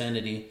called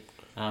Larcenity.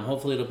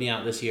 Hopefully it'll be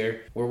out this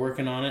year. We're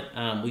working on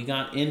it. We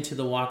got into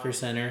the Walker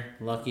Center,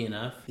 lucky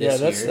enough. Yeah,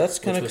 this year, that's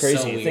kind of crazy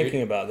so weird.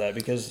 thinking about that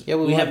because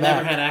we have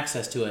never had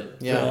access to it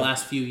for Yeah. the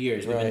last few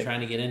years. We've been Right.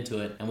 trying to get into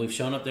it, and we've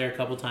shown up there a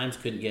couple times,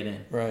 couldn't get in.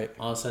 Right.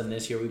 All of a sudden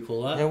this year we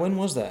pull up. Yeah, when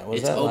was that? Was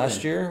It's that last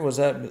open. year? Was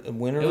that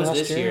winter It was last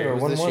this year? year. Or It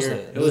was when this was year.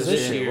 it? It was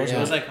this year. wasn't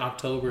It was it? like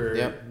October,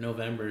 Yep.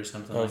 November or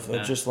something Of like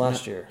that. just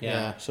last year.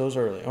 Yeah. So it was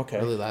early. Okay.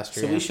 Early last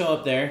year. So we show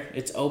up there,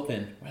 it's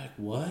open. We're like,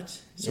 what?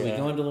 So we Yeah.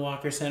 go into the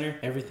Walker Center,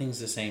 everything's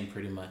the same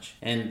pretty much.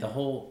 And the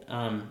whole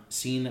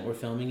scene that we're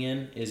filming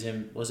in is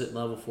was it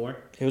level 4?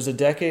 It was a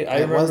decade. I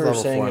It was remember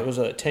level saying 4. it was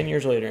 10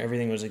 years later.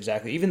 Everything was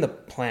exactly, even the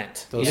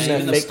plant. Those Yeah, even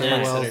even that the fake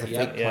plants plant. that the are-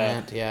 fake yep.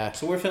 plant, yeah.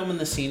 So we're filming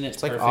the scene, it's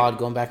It's like perfect. odd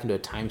going back into a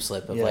time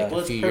slip of Yeah. like Well, a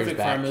it's few years perfect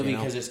back. for our movie you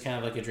know? because it's kind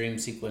of like a dream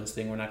sequence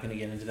thing. We're not going to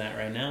get into that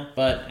right now.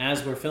 But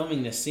as we're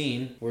filming this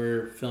scene,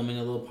 we're filming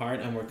a little part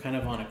and we're kind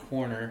of on a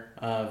corner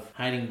of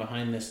hiding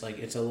behind this, like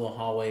it's a little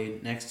hallway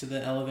next to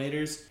the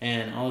elevators.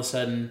 And all of a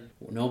sudden,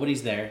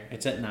 nobody's there.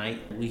 It's at night.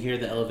 We hear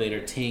the elevator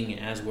ting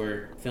as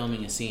we're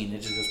filming a scene.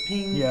 It just goes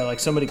ping. Yeah, like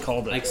somebody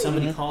called it. Like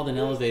somebody called an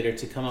elevator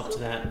to come up to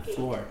that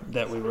floor.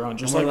 that we were on.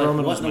 Just And like we're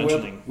Roman what was in the world?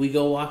 mentioning. We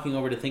go walking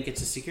over to think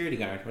it's a security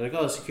guard. We're like,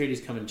 oh,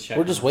 security's coming to check.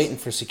 We're just on us. waiting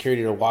for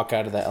security to walk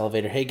out of that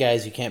elevator. Hey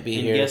guys, you can't be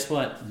And here. guess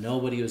what?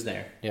 Nobody was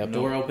there. Yep.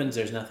 Door opens,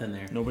 there's nothing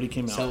there. Nobody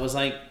came out. So it was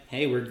like,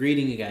 hey, we're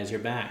greeting you guys. You're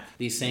back.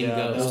 These same Yeah,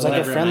 ghosts. it was like a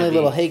whatever it friendly might be.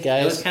 little, "Hey,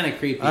 guys." It was kind of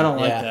creepy. I don't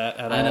like Yeah. that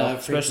at I all, know,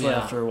 it freaked me especially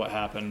out. after what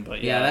happened.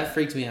 But Yeah, that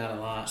freaked me out a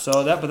lot. So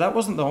but that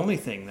wasn't the only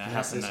thing that Yes,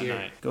 happened this that year.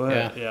 night. Go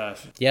ahead. Yeah.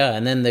 Yeah,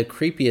 and then the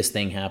creepiest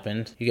thing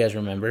happened. You guys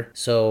remember?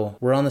 So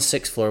we're on the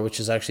 6th floor, which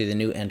is actually the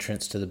new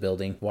entrance to the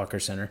building, Walker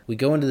Center. We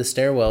go into the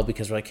stairwell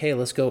because we're like, hey,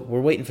 let's go.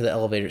 We're waiting for the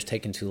elevator. It's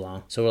taking too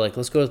long. So we're like,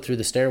 let's go through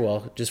the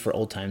stairwell just for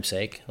old time's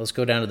sake. Let's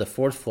go down to the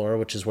 4th floor,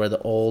 which is where the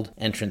old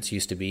entrance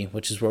used to be,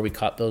 which is where we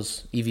caught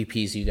those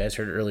EVPs you guys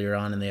heard earlier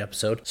on in the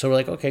episode. So we're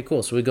like, okay,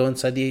 cool. So we go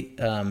inside the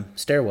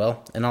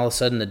stairwell, and all of a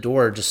sudden the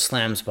door just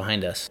slams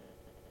behind us.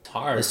 It's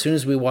hard. As soon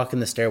as we walk in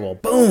the stairwell,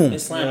 boom! It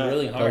slammed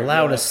really The hard.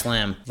 loudest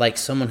slam, like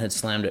someone had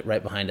slammed it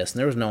right behind us, and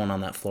there was no one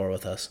on that floor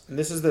with us. And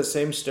this is the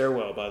same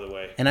stairwell, by the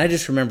way. And I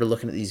just remember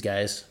looking at these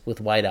guys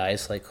with wide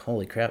eyes, like,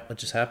 holy crap, what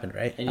just happened,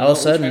 right? And you All know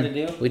of a what we sudden, tried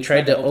to do? we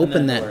tried to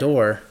open that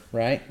door,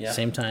 right? Yeah.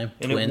 Same time,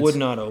 And it twins. would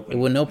not open. It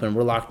wouldn't open.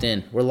 We're locked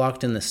in. We're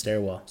locked in the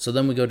stairwell. So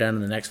then we go down to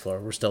the next floor.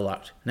 We're still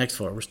locked. Next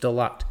floor, we're still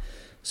locked.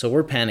 So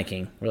we're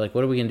panicking. We're like,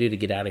 what are we going to do to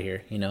get out of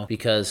here? You know,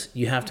 because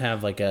you have to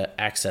have like a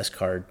access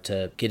card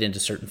to get into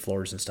certain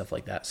floors and stuff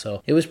like that.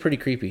 So it was pretty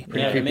creepy. Pretty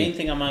Yeah, creepy. the main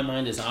thing on my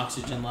mind is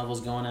oxygen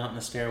levels going out in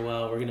the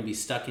stairwell. We're going to be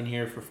stuck in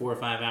here for 4 or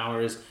 5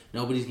 hours.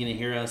 Nobody's going to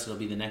hear us. It'll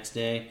be the next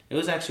day. It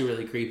was actually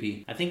really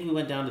creepy. I think we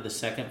went down to the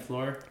 2nd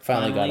floor.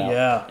 Finally got out.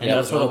 Yeah, And yeah, it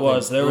that's was what open. it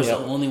was. There it was was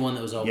the only one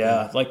that was open.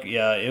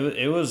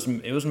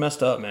 it was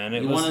messed up, man.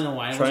 It You was want to know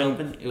why it was trying-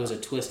 open? It was a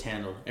twist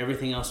handle.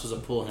 Everything else was a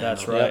pull handle.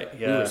 That's right.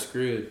 We Yeah, were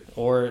screwed.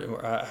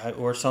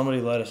 or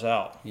somebody let us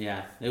out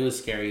Yeah, it was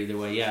scary either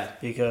way. Yeah.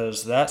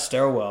 because that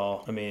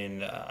stairwell. I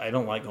mean, I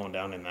don't like going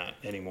down in that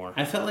anymore.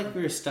 I felt like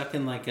we were stuck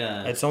in like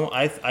a... It's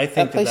I think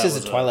That place that is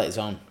was a Twilight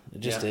Zone. It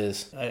just Yeah.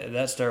 is.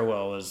 That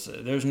stairwell was.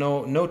 There's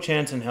no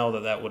chance in hell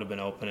that would have been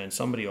open, and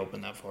somebody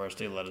opened that for us.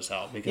 They let us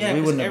out because Yeah,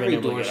 we because wouldn't have every been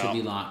able door to get should out.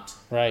 be locked.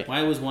 Right.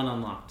 Why was one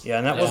unlocked? Yeah,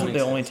 and that wasn't the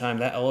makes only sense. time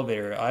that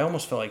elevator. I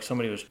almost felt like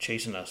somebody was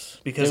chasing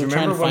us because They were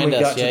trying remember to when find we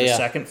us. got to the Yeah.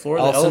 second floor,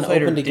 All the of a sudden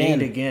elevator opened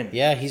dinged again.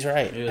 Yeah, he's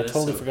right. Dude, I that's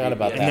totally so forgot creepy.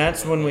 about And that.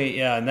 that's when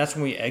we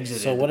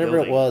exited. So the whatever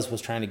it building.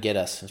 was trying to get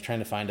us. It was trying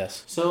to find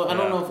us. So I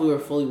don't Yeah. know if we were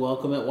fully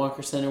welcome at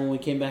Walker Center when we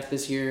came back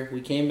this year. We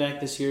came back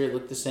this year. It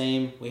looked the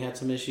same. We had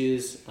some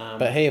issues.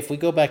 But hey, if we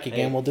go back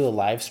again, Hey. we'll do a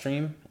live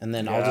stream, and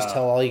then I'll just Yeah.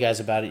 tell all you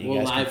guys about it. You we'll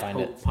guys can live find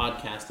it.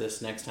 podcast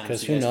this next time.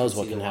 'Cause so who you guys knows can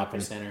what see can the Walker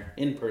happen. Center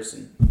in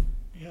person.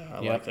 Yeah,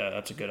 I Yep. like that.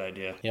 That's a good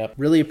idea. Yep.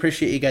 Really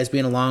appreciate you guys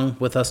being along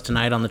with us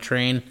tonight on the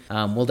train.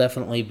 We'll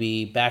definitely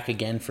be back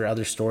again for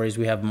other stories.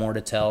 We have more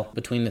to tell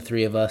between the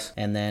three of us.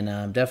 And then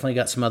definitely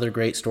got some other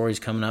great stories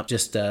coming up,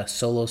 just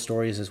solo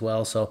stories as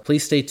well. So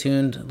please stay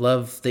tuned.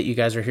 Love that you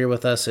guys are here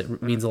with us.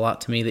 It means a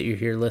lot to me that you're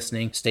here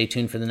listening. Stay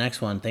tuned for the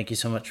next one. Thank you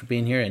so much for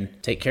being here, and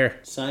take care.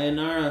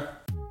 Sayonara.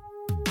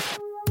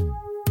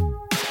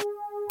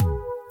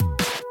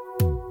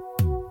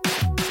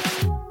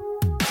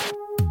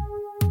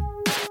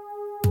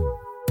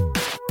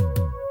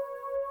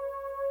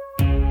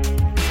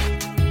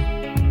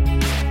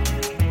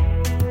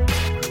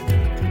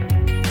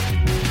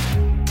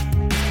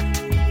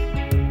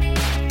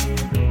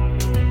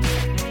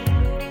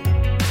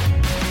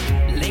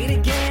 Late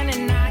again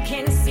and I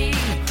can see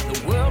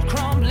the world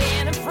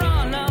crumbling in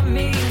front of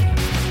me.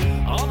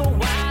 All the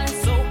while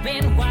it's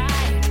open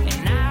wide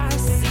and I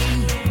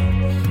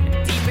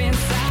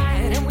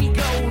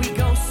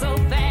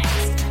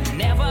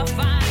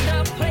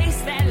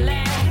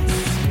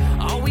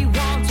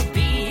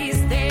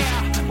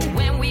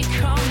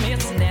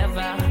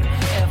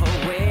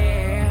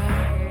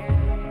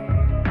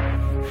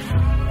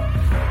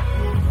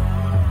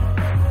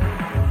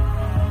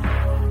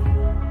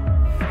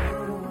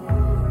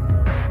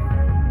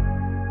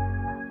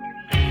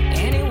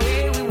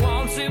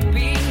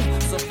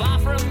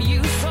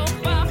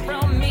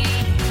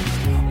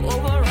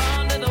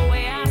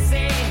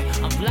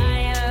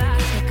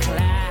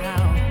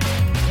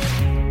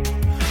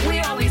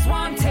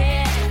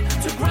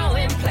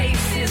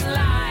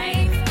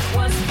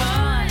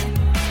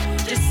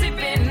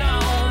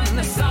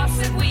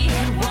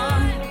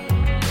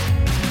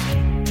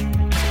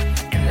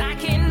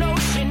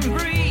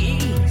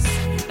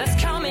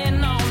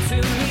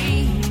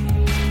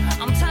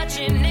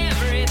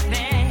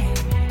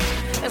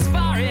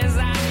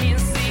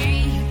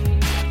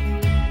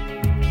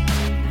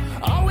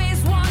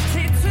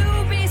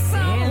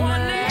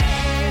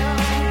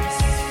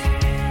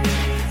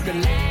The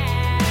land